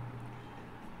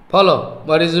 Follow.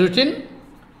 What is written?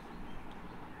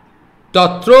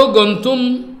 Tatro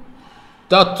gantum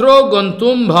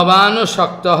bhavano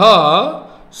shaktaha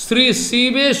sri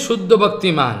sive shuddha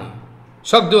bhaktimani.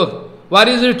 Shakta. What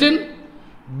is written?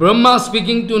 Brahma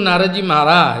speaking to Naraji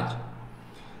Maharaj.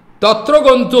 Tatra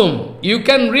gantum, you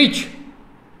can reach.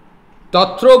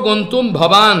 Tatra gantum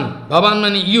bhavan. Bhavan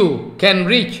means you can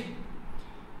reach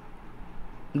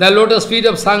the lotus feet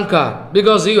of Sankar,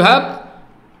 because you have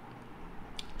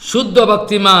Shuddha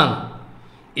Bhaktiman.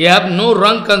 You have no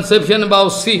wrong conception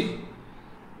about Shiv.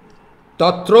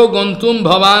 Tatra gantum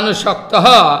bhavan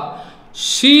shaktaha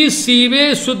shi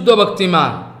sive Shuddha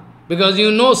Bhaktiman. Because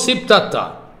you know Shiv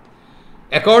Tattva.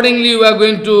 Accordingly, you are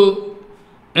going to,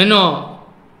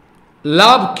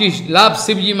 love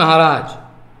Shivji Maharaj.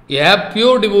 You have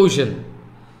pure devotion.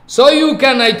 So you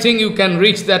can, I think you can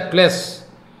reach that place.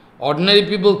 Ordinary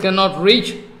people cannot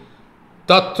reach.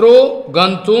 Tatro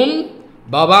gantum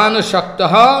bhavana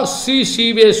shaktaha si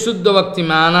shive shuddha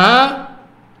bhaktimana.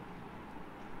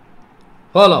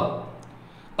 Follow.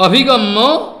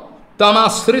 Abhigamma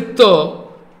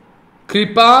tamasritto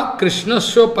kripa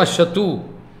krishnasya pashyatu.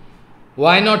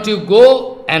 Why not you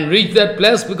go and reach that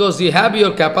place? Because you have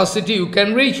your capacity, you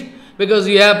can reach. Because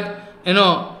you have,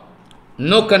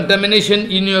 no contamination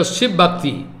in your Shiv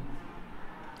Bhakti.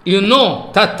 You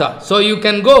know Tattva, so you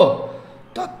can go.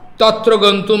 Tatra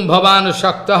gantum bhavana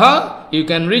shaktaha, you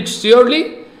can reach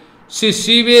surely. Si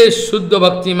Shive Shuddha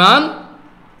Bhaktiman.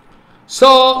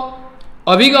 So,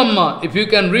 Abhigamma, if you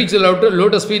can reach the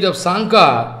lotus feet of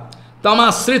Sankar,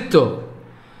 tamasritto,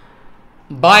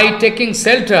 by taking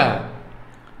shelter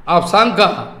of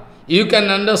Sankar, you can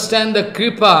understand the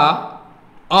kripa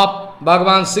of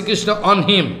Bhagavan Sri Krishna on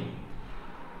him.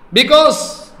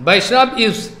 Because Vaishnava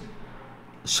is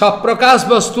Saprakash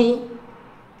Vastu.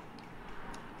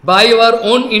 By our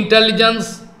own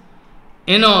intelligence,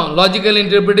 logical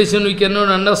interpretation, we cannot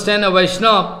understand a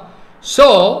Vaishnava.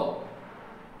 So,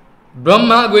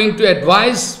 Brahma going to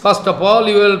advise, first of all,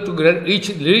 you have to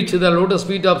reach the lotus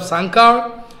feet of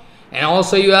Sankar, and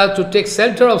also you have to take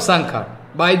shelter of Sankar.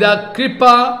 By the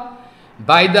kripa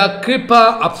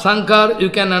of Sankar, you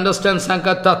can understand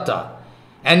Sankar Tattva.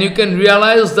 And you can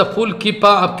realize the full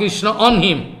kripa of Krishna on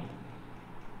him.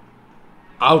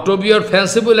 Out of your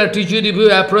fanciful attitude, if you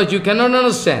approach, you cannot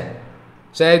understand.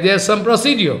 Say, there is some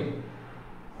procedure.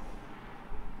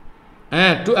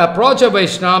 To approach a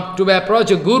Vaishnava, to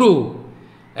approach a Guru,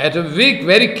 at a week,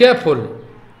 very careful.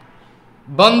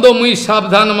 Bandho mui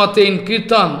sabdhanamate in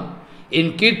Kirtan.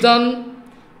 In Kirtan,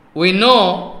 we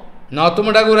know,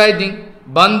 Nautama Thakur writing,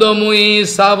 Bandho mui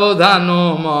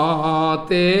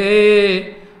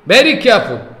sabdhanamate. Very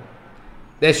careful.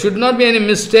 There should not be any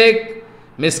mistake,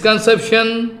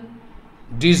 misconception,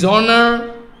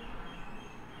 dishonor.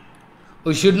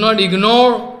 We should not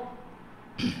ignore.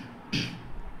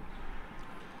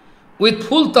 With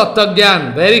full tattva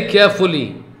jnana, very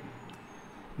carefully,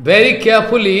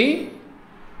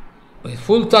 with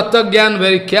full tattva jnana,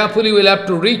 very carefully we'll have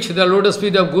to reach the lotus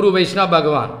feet of Guru Vaishnava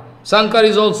Bhagavan. Shankar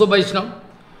is also Vaishnava.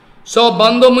 So,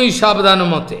 bandhamui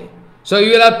shabdhanamate. So,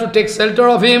 you will have to take shelter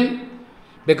of him,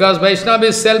 because Vaishnava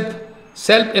is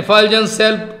self-effulgence,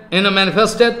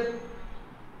 manifested.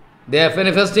 They are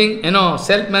manifesting,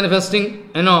 self-manifesting,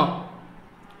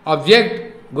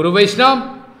 object, Guru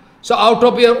Vaishnava. So out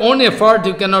of your own effort,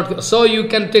 you cannot, so you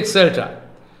can take shelter.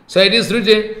 So it is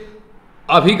written,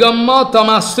 Abhigamma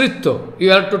tamasritto.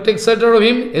 You have to take shelter of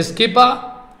him, his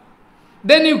kripa.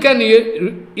 Then you can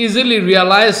easily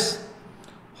realize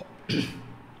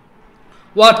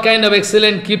what kind of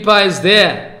excellent kripa is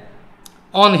there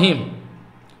on him.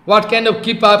 What kind of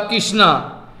kripa of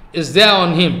Krishna is there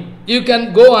on him. You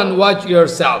can go and watch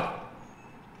yourself.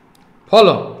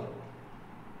 Follow.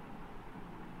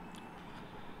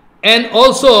 And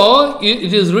also,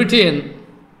 it is written,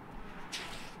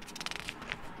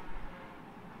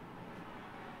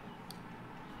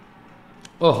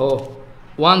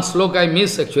 one sloka I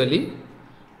missed actually.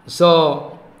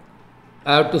 So,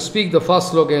 I have to speak the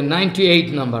first sloka,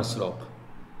 98 number sloka.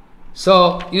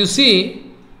 So, you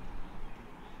see,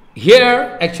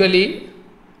 here actually,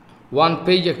 one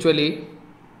page actually.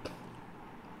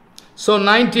 So,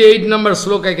 98 number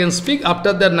sloka I can speak,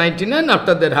 after that 99,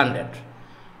 after that 100.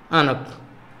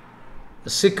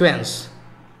 Sequence.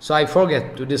 So I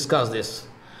forget to discuss this.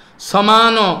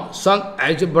 Samano,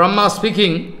 Brahma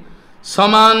speaking,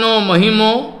 Samano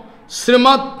Mahimo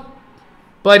Srimat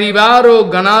parivaro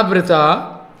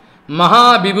ganavrita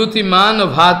mahavibhuti man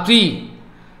bhatri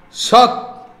sat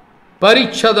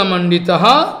parichada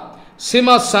manditaha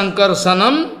simat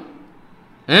sankarsanam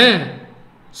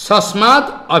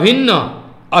sasmat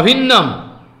abhinnam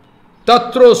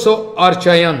tatro so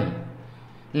archayan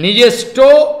nijesto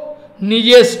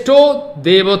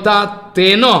devata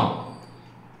teno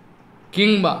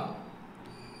king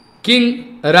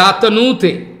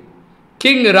ratanute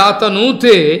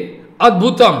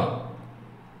adbhutam.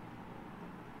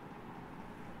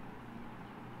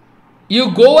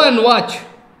 You go and watch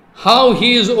how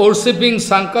he is worshipping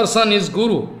Sankarsan, his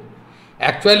guru.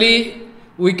 Actually,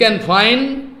 we can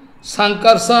find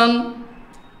Sankarsan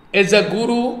is a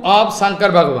guru of Shankar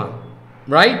Bhagavan,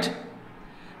 right?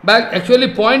 But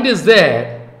actually point is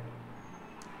there,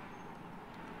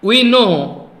 we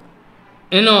know,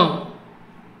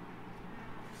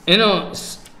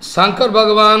 Shankar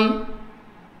Bhagavan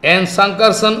and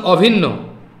Sankarsan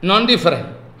abhinno, non-different.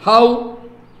 How?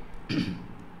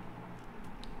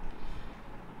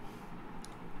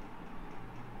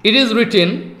 It is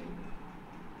written,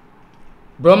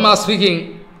 Brahma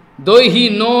speaking, though he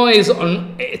is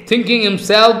thinking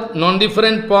himself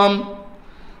non-different from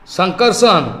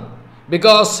Sankarsan,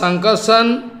 because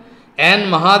Sankarsan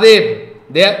and Mahadev,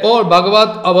 they are all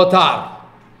Bhagavat avatar.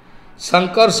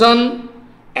 Sankarsan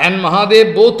and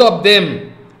Mahadev, both of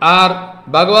them are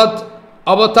Bhagavat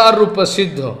avatar Rupa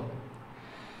Siddha.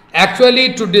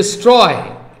 Actually, to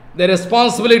destroy, the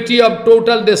responsibility of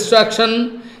total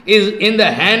destruction is in the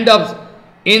hand of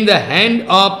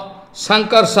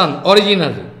Sankarsan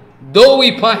originally. Though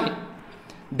we find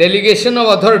delegation of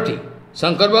authority,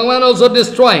 Shankar Bhagavan also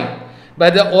destroying,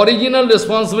 but the original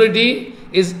responsibility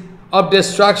of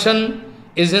destruction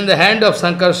is in the hand of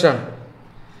Sankarsan.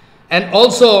 And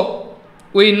also,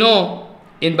 we know,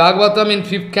 in Bhagavatam, in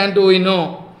 5th canto, we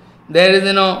know, there is,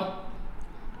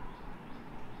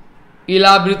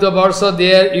 Ilabrita Varsa,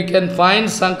 there you can find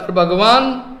Shankar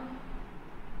Bhagavan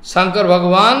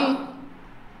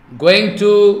going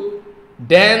to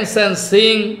dance and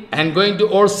sing and going to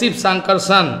worship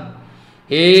Sankarsan.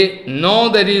 He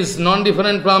knows that he is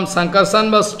non-different from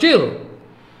Sankarsan, but still,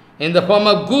 in the form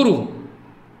of Guru,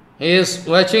 he is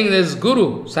watching this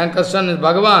Guru, Sankarsan is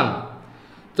Bhagavan.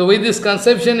 So with this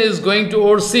conception he is going to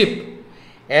worship.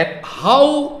 And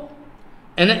how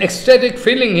an ecstatic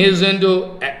feeling he is going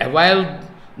to, while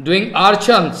doing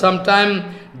archan,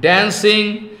 sometime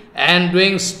dancing and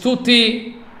doing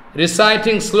stuti,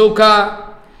 reciting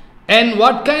sloka, and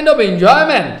what kind of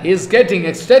enjoyment he is getting,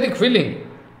 ecstatic feeling.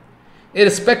 It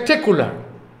is spectacular.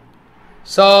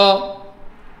 So,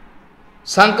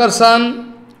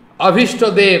 Sankarsan,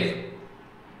 Abhishtadev,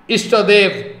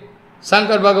 Ishtadev,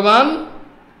 Shankar Bhagavan,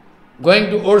 going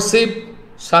to worship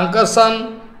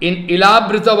Sankarsan in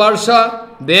Ilabrita Varsha,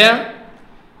 there,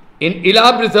 in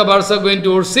Ilabrita Varsha going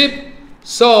to worship.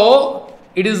 So,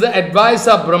 it is the advice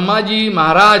of Brahmaji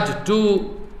Maharaj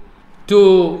to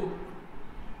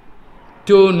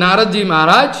Naradji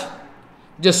Maharaj,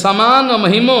 je samana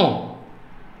mahimo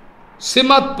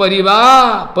simat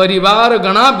parivar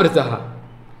ganabritaha.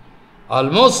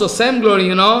 Almost the same glory,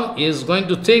 he is going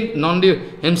to think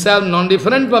himself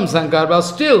non-different from Shankar, but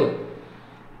still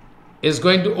is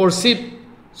going to worship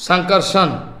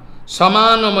Sankarsan.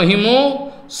 Samana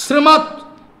mahimo srimat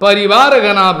parivar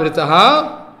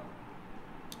ganabritaha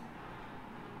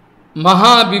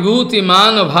mahavibhuti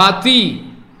man bhati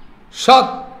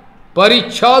sat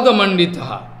parichada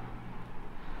manditaha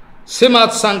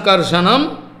simat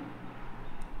sankarsanam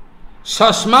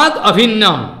sasmad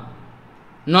abhinnam,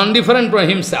 non-different from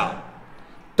himself.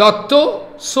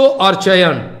 Tatto so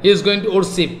archayan, he is going to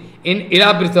worship in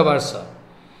Ilabrita Varsa.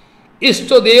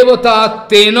 Ishtadevata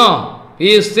tena,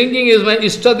 he is thinking is my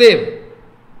Ishtadev.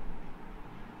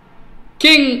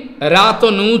 King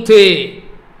ratanute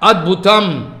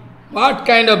adbhutam, what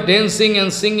kind of dancing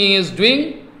and singing is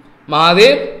doing?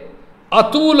 Mahadev,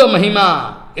 atula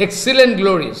mahima, excellent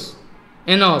glories.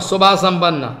 Sobha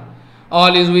sampanna.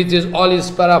 All is with all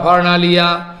his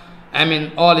paraphernalia,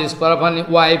 all his paraphernalia,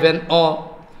 wife and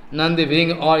all, Nandi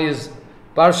being all his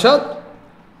parshad,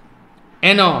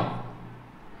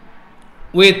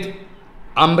 with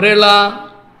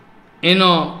umbrella,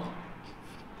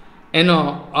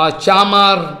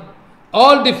 chamar,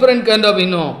 all different kind of,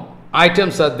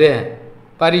 items are there.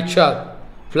 Parichad,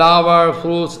 flower,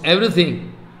 fruits,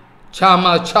 everything.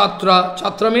 Chama,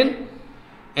 chatra means,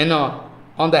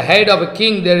 on the head of a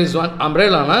king there is one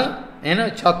umbrella,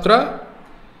 chatra,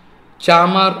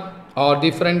 chamar, or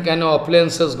different kind of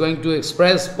appliances going to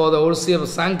express for the worship of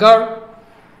Shankar.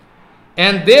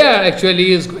 And there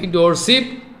actually is going to worship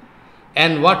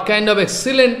and what kind of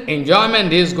excellent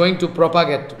enjoyment he is going to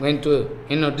propagate, going to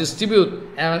distribute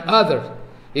and others.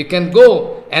 You can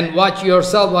go and watch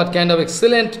yourself what kind of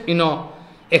excellent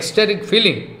ecstatic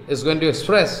feeling is going to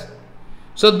express.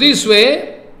 So this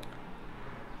way,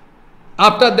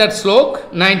 after that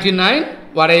slok 99,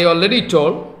 what I already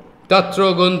told,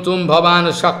 Tatra Guntum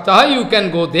Bhavan Shakta, you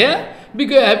can go there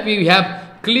because we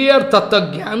have clear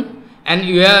Tattva Gyan and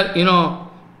you have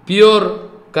pure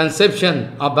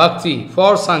conception of bhakti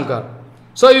for Shankar.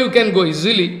 So you can go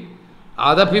easily.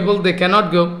 Other people, they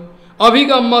cannot go.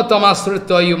 Abhigamma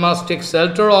tamasrita, you must take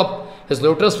shelter of his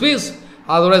lotus feet.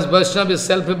 Otherwise, Vaishnava is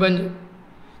self-evident.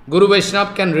 Guru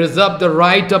Vaishnava can reserve the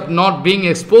right of not being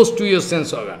exposed to your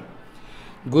sense organ.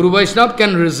 Guru Vaishnava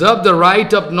can reserve the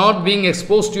right of not being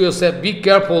exposed to yourself. Be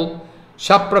careful.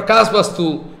 Shaprakas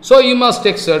Vastu. So you must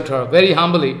take shelter very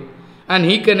humbly. And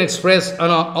he can express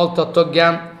all Tattva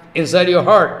Gyan inside your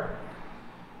heart.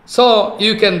 So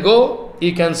you can go,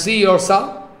 you can see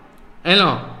yourself,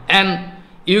 and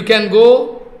you can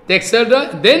go, take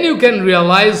shelter, then you can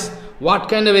realize what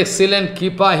kind of excellent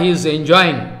Kripa he is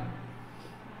enjoying.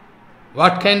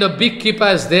 What kind of big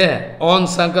Kripa is there on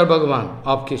Shankar Bhagavan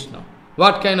of Krishna.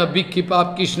 What kind of big Kripa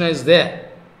of Krishna is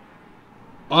there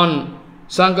on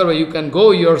Shankar. You can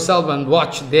go yourself and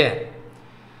watch there.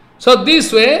 So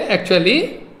this way,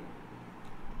 actually,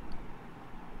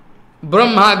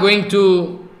 Brahma going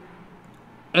to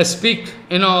speak,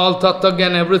 all Tattva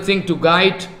and everything to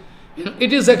guide.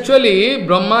 It is actually,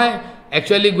 Brahma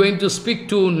actually going to speak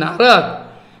to Narad.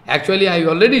 Actually, I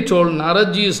already told,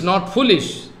 Naradji is not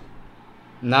foolish.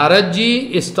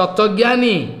 Naradji is Tattva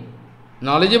Jnani,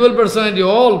 knowledgeable personality,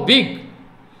 all big.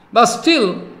 But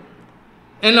still,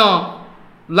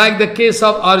 like the case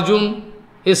of Arjun,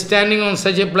 is standing on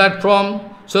such a platform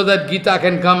so that Gita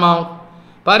can come out.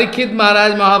 Parikshit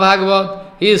Maharaj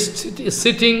Mahabhagavat, he is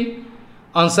sitting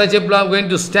on such a platform, going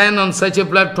to stand on such a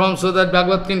platform so that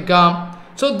Bhagavat can come.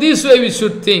 So this way we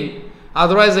should think.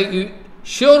 Otherwise,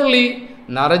 surely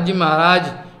Naradji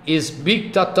Maharaj is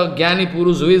big Tattva Jnani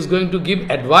Purus who is going to give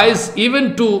advice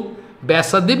even to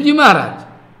Vyasadevji Maharaj.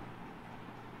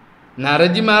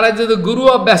 Naradji Maharaj is the guru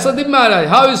of Vyasadevji Maharaj.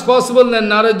 How is possible that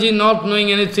Naradji not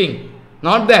knowing anything?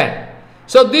 Not that.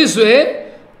 So this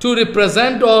way, to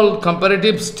represent all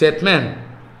comparative statement,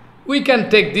 we can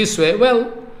take this way.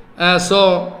 Well,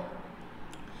 so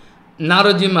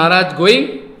Naradji Maharaj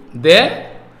going there.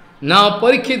 Now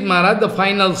Parikshit Maharaj, the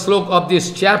final slok of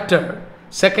this chapter,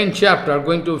 second chapter,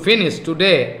 going to finish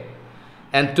today.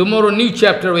 And tomorrow new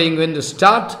chapter we are going to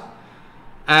start.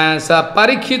 And so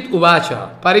Parikshit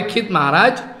Uvacha, Parikshit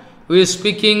Maharaj, who is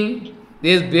speaking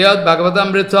this Brihad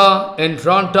Bhagavatamrita in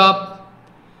front of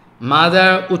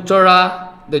Mother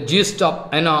Uttara, the gist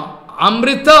of,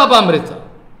 Amrita of Amrita.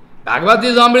 Bhagavad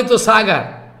is Amrita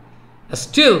Sagar.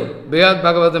 Still, Brihad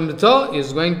Bhagavatamrita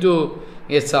is going to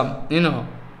get some,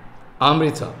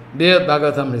 Amrita, Brihad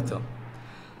Bhagavatamrita.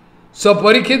 So,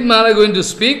 Parikshit Maharaj is going to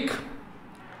speak,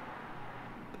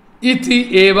 Iti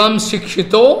evam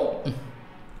shikshito,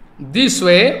 this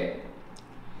way,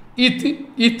 iti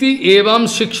evam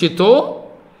shikshito,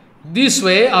 this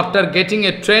way, after getting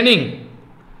a training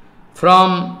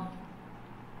from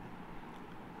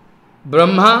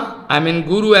Brahma,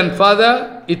 Guru and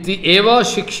Father, iti eva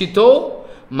shikshito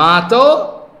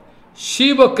mato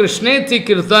Shiva Krishneti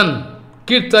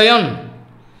kirtayan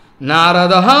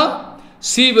naradaha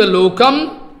Shiva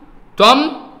lokam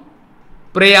tvam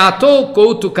prayato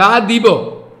kautukad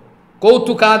ivo.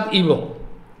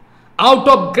 Out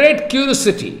of great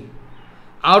curiosity,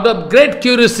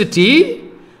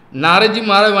 Naradji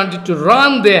Maharaj wanted to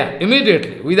run there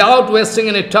immediately, without wasting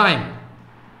any time.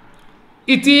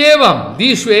 Iti evam,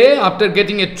 this way, after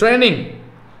getting a training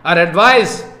or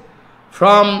advice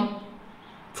from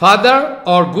Father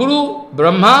or Guru,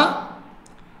 Brahma,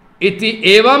 iti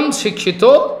evam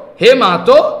shikshito, he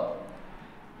mato,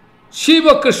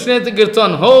 Shiva Krishneti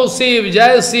Kirtan, ho Shiv,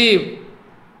 Jai Shiv.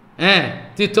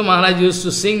 Tito Maharaj used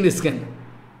to sing this kind,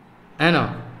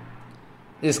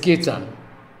 this kirtan.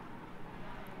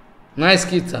 Nice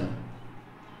kirtan.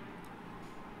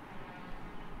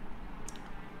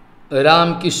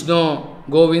 Ram, Krishna,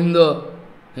 Govinda,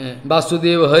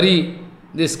 Vasudeva, Hari,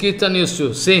 this kirtan used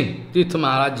to sing, Tito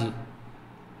Maharaj.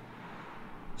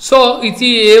 So,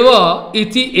 iti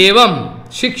evam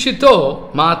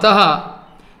shikshito mataha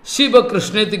Shiva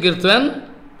Krishneti Kirtan.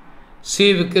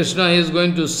 Shiva Krishna is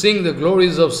going to sing the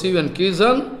glories of Shiva and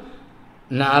Kirtan.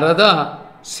 Narada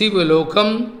Shiva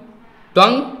lokam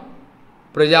tang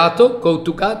prajato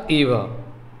kautukat eva.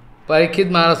 Parikshit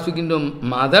Maharaj speaking to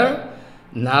mother.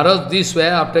 Narada this way,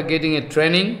 after getting a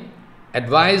training,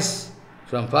 advice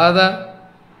from father,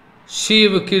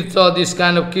 Shiva Kirtan, this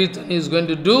kind of Kirtan he is going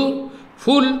to do,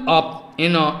 full of,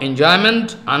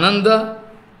 enjoyment, ananda,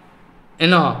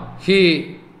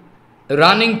 he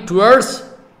running towards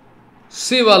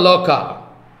Shiva Loka,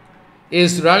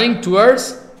 is running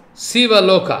towards Shiva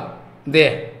Loka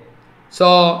there.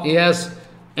 So he has,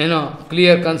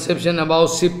 clear conception about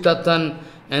Shiv Tattva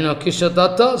and, Krishna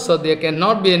Tattva, so there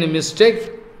cannot be any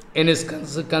mistake in his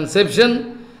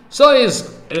conception. So he is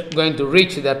going to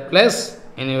reach that place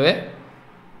anyway.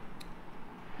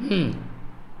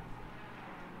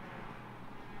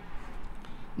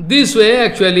 This way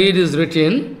actually it is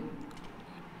written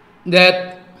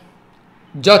that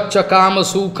Jaccha kama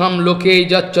sukham loke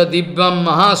jaccha divyam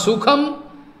mahasukham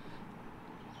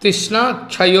tishna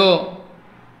chayo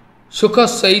sukha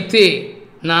saite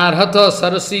narhata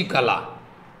sarasi kala.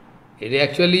 It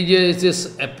actually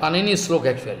is a Panini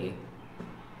sloka actually.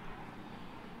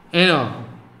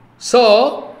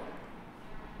 So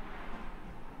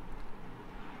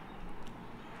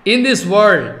in this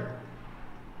world,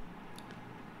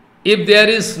 if there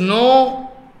is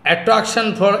no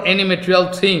attraction for any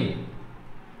material thing,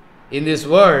 in this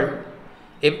world,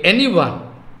 if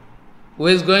anyone who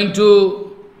is going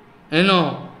to,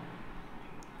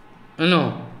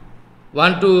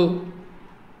 want to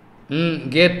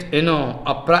get,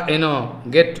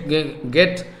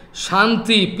 get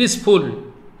shanti,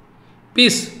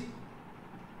 peace.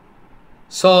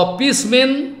 So peace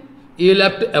means you will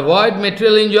have to avoid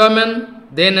material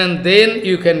enjoyment, then and then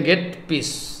you can get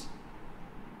peace.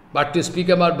 But to speak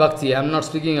about bhakti, I am not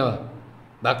speaking about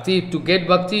bhakti. To get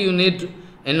bhakti, you need,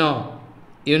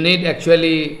 you need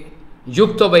actually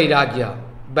yukta vairagya,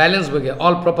 balance vairagya,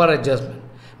 all proper adjustment.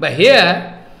 But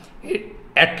here,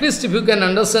 at least if you can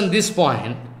understand this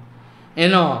point,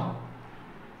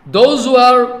 those who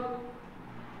are,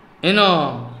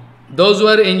 those who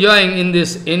are enjoying in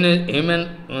this, in human,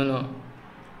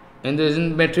 in this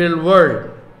material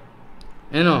world,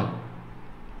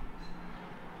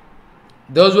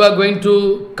 those who are going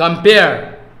to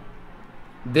compare,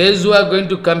 those who are going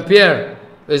to compare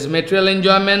with material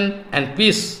enjoyment and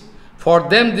peace, for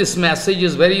them this message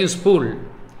is very useful.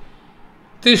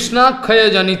 Tishna khaya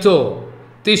janito,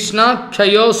 tishna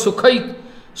khayo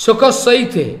sukha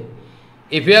saite.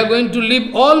 If you are going to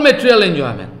live all material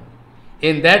enjoyment,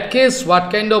 in that case, what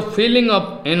kind of feeling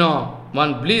of,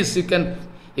 one bliss you can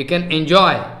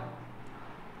enjoy,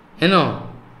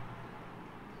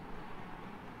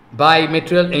 by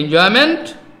material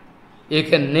enjoyment, you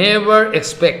can never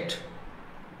expect.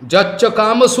 Jaccha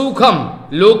kama sukham,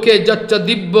 loke jaccha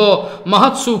dibbo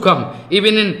mahat sukham.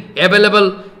 Even in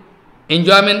available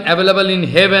enjoyment, available in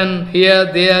heaven,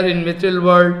 here, there, in material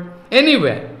world,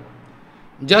 anywhere.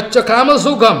 Jaccha kama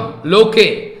sukham,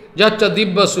 loke jaccha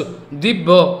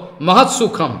dibbo mahat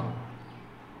sukham.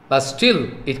 But still,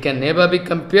 it can never be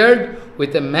compared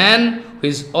with a man who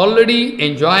is already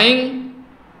enjoying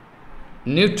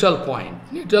neutral point.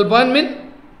 Neutral point means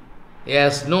he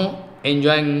has no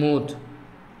enjoying mood.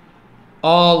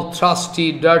 All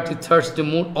thirsty, dirty, thirsty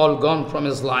mood, all gone from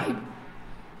his life.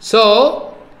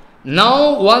 So,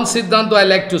 now one Siddhanta I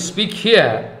like to speak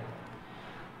here.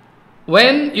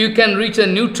 When you can reach a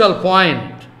neutral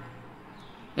point,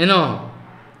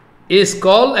 is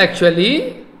called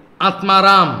actually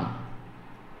Atmaram.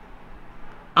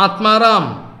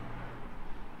 Atmaram.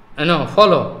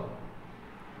 Follow.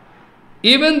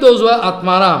 Even those who are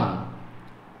Atmaram,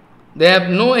 they have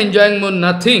no enjoying mood,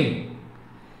 nothing.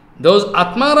 Those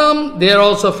Atmaram, they are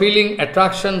also feeling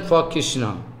attraction for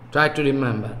Krishna. Try to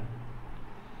remember.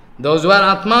 Those who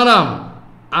are Atmaram,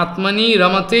 Atmani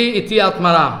Ramate iti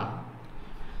Atmaram.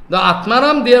 The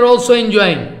Atmaram, they are also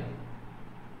enjoying.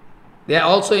 They are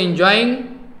also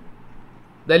enjoying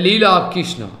the Leela of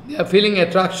Krishna. They are feeling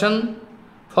attraction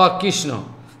for Krishna.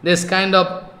 This kind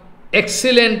of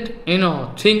excellent,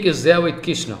 thing is there with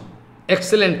Krishna.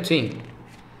 Excellent thing.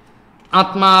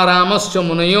 Atma Ramascha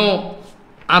Munayo,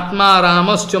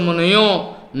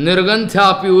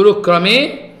 Nirganthapi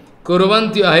Urukrame,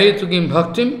 Kuruvanti Ahetukim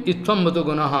Bhaktim, Itvam Bhatu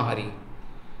Gunaha Hari.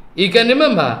 You can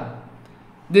remember,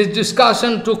 this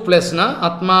discussion took place, na?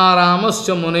 Atma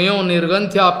Ramascha Munayo,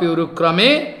 Nirganthapi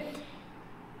Urukrame.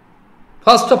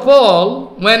 First of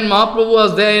all, when Mahaprabhu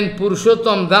was there in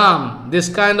Purushottam Dham, this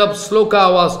kind of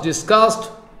sloka was discussed.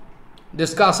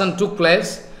 Discussion took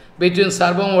place between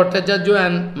Sarvabhauma Bhattacharya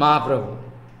and Mahaprabhu.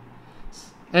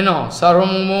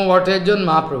 Sarvabhauma Bhattacharya and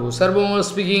Mahaprabhu. Sarvabhauma was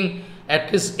speaking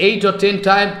at least 8 or 10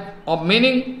 types of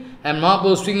meaning, and Mahaprabhu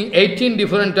was speaking 18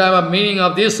 different types of meaning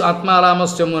of this Atma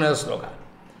Ramascha Munaya sloka.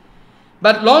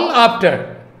 But long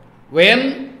after,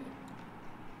 when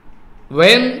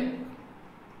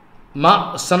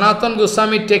Sanatana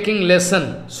Goswami taking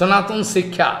lesson, Sanatana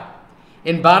Sikha,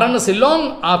 in Varanasi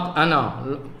long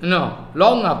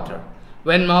after,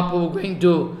 when Mahaprabhu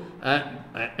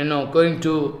going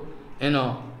to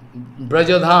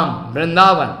Brajadham,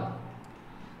 Vrindavan.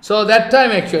 So that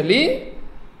time actually,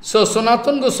 so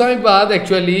Sanatana Goswami Pad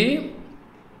actually,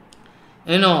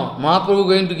 Mahaprabhu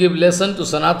going to give lesson to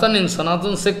Sanatana in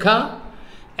Sanatana Sikha,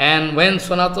 and when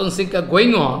Sanatana Sikha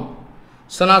going on,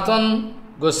 Sanatana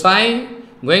Goswami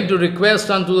going to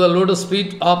request unto the lotus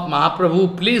feet of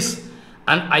Mahaprabhu, please,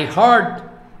 and I heard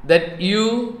that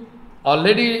you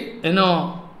already,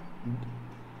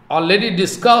 already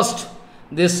discussed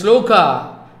this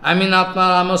sloka, I mean,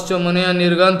 Atma Ramascha Munaya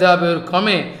Nirgantha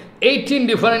Kame, 18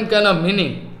 different kind of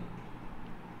meaning.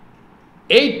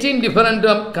 18 different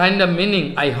kind of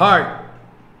meaning I heard.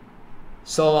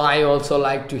 So I also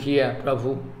like to hear,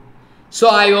 Prabhu. So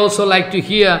I also like to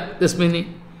hear this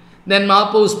meaning. Then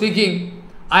Mahaprabhu speaking,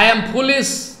 I am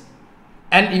foolish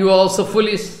and you are also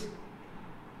foolish.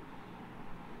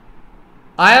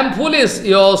 I am foolish,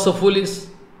 you are also foolish.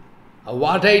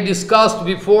 What I discussed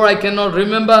before I cannot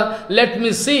remember, let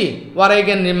me see what I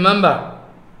can remember.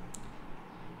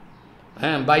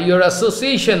 And by your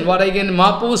association, what I can,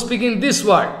 Mahaprabhu speaking this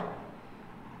word.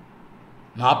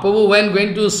 Mahaprabhu when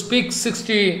going to speak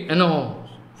 60,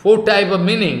 4 type of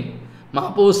meaning,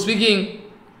 Mahaprabhu speaking,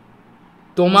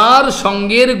 Tomar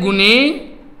Sanger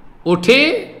Gune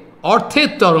Ote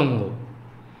Orthe Tarango.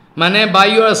 Mane, by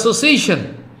your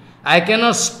association, I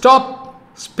cannot stop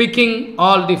speaking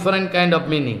all different kind of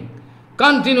meaning.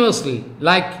 Continuously,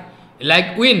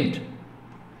 like wind,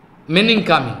 meaning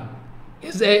coming.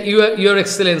 Your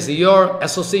Excellency, your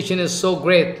association is so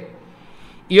great.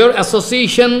 Your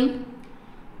association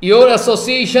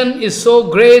is so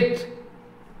great.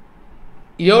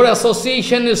 Your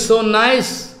association is so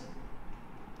nice.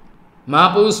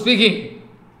 Mahaprabhu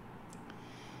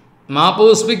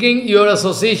speaking, your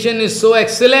association is so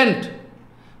excellent.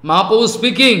 Mahaprabhu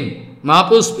speaking,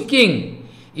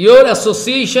 your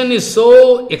association is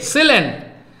so excellent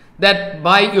that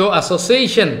by your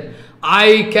association,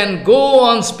 I can go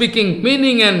on speaking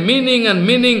meaning and meaning and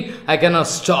meaning, I cannot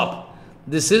stop.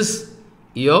 This is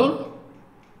your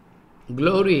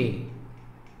glory.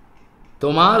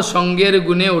 Tomar Sanger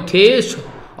Gune Utesh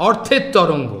Orthet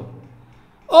Tarango.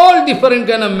 All different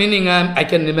kind of meaning I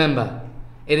can remember.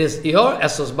 It is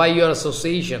by your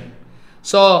association.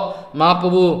 So,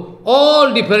 Mahaprabhu,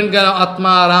 all different kind of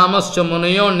Atma, Ramascha,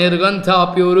 Munayo,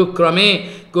 Nirgantha, Apyuru, Krame,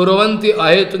 Guravanti,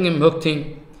 Ahetungim,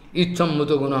 Bhakting, Icham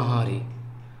Mutugunahari.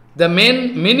 The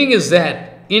main meaning is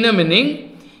that, inner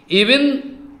meaning,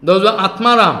 even those who are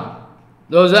Atmaram,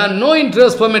 those who have no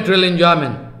interest for material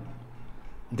enjoyment,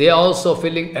 they are also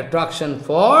feeling attraction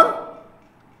for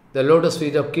the lotus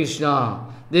feet of Krishna.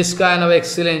 This kind of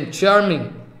excellent,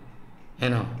 charming,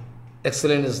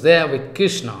 excellence is there with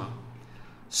Krishna.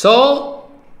 So,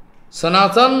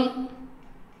 Sanatan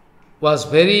was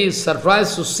very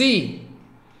surprised to see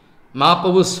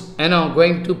Mahaprabhu's,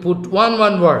 going to put one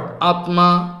word,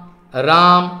 Atma,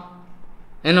 Ram,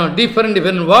 different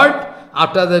word.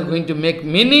 After that, going to make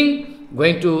meaning,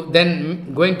 going to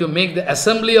make the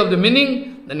assembly of the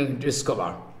meaning, then you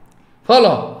discover.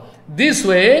 Follow. This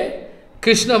way,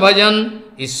 Krishna Bhajan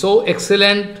is so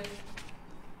excellent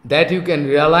that you can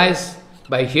realize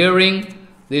by hearing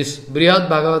this Brihad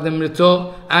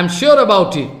Bhagavatamrita. I am sure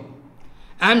about it.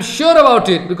 I am sure about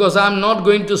it because I am not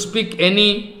going to speak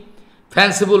any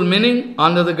fanciful meaning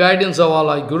under the guidance of all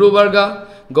our Guru Varga,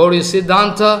 Gauri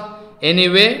Siddhanta.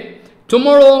 Anyway,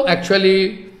 tomorrow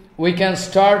actually we can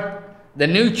start the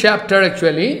new chapter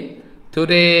actually.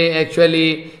 Today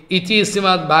actually, Iti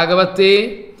Srimad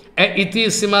Bhagavate, Iti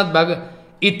Srimad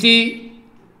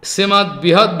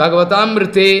Brihad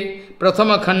Bhagavatamrite,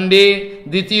 Prathama Khande,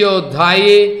 Ditiyo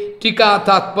Dhaye, Tika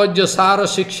Tatpajya Sara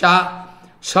Shiksha,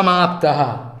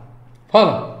 Samaptaha.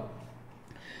 Follow.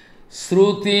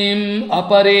 Srutim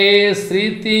apare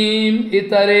sritim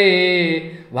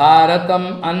itare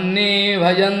bharatam anne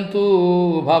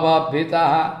bhajantu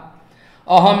bhavabhitaha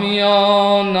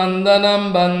ahamya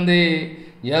nandanam bande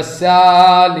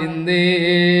yasya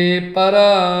linde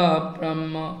para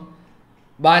brahma.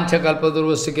 Vancha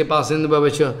kalpadurvasya ke pasindu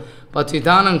bhavasya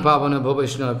patitanang pavana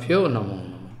bhavashna bhyo namo.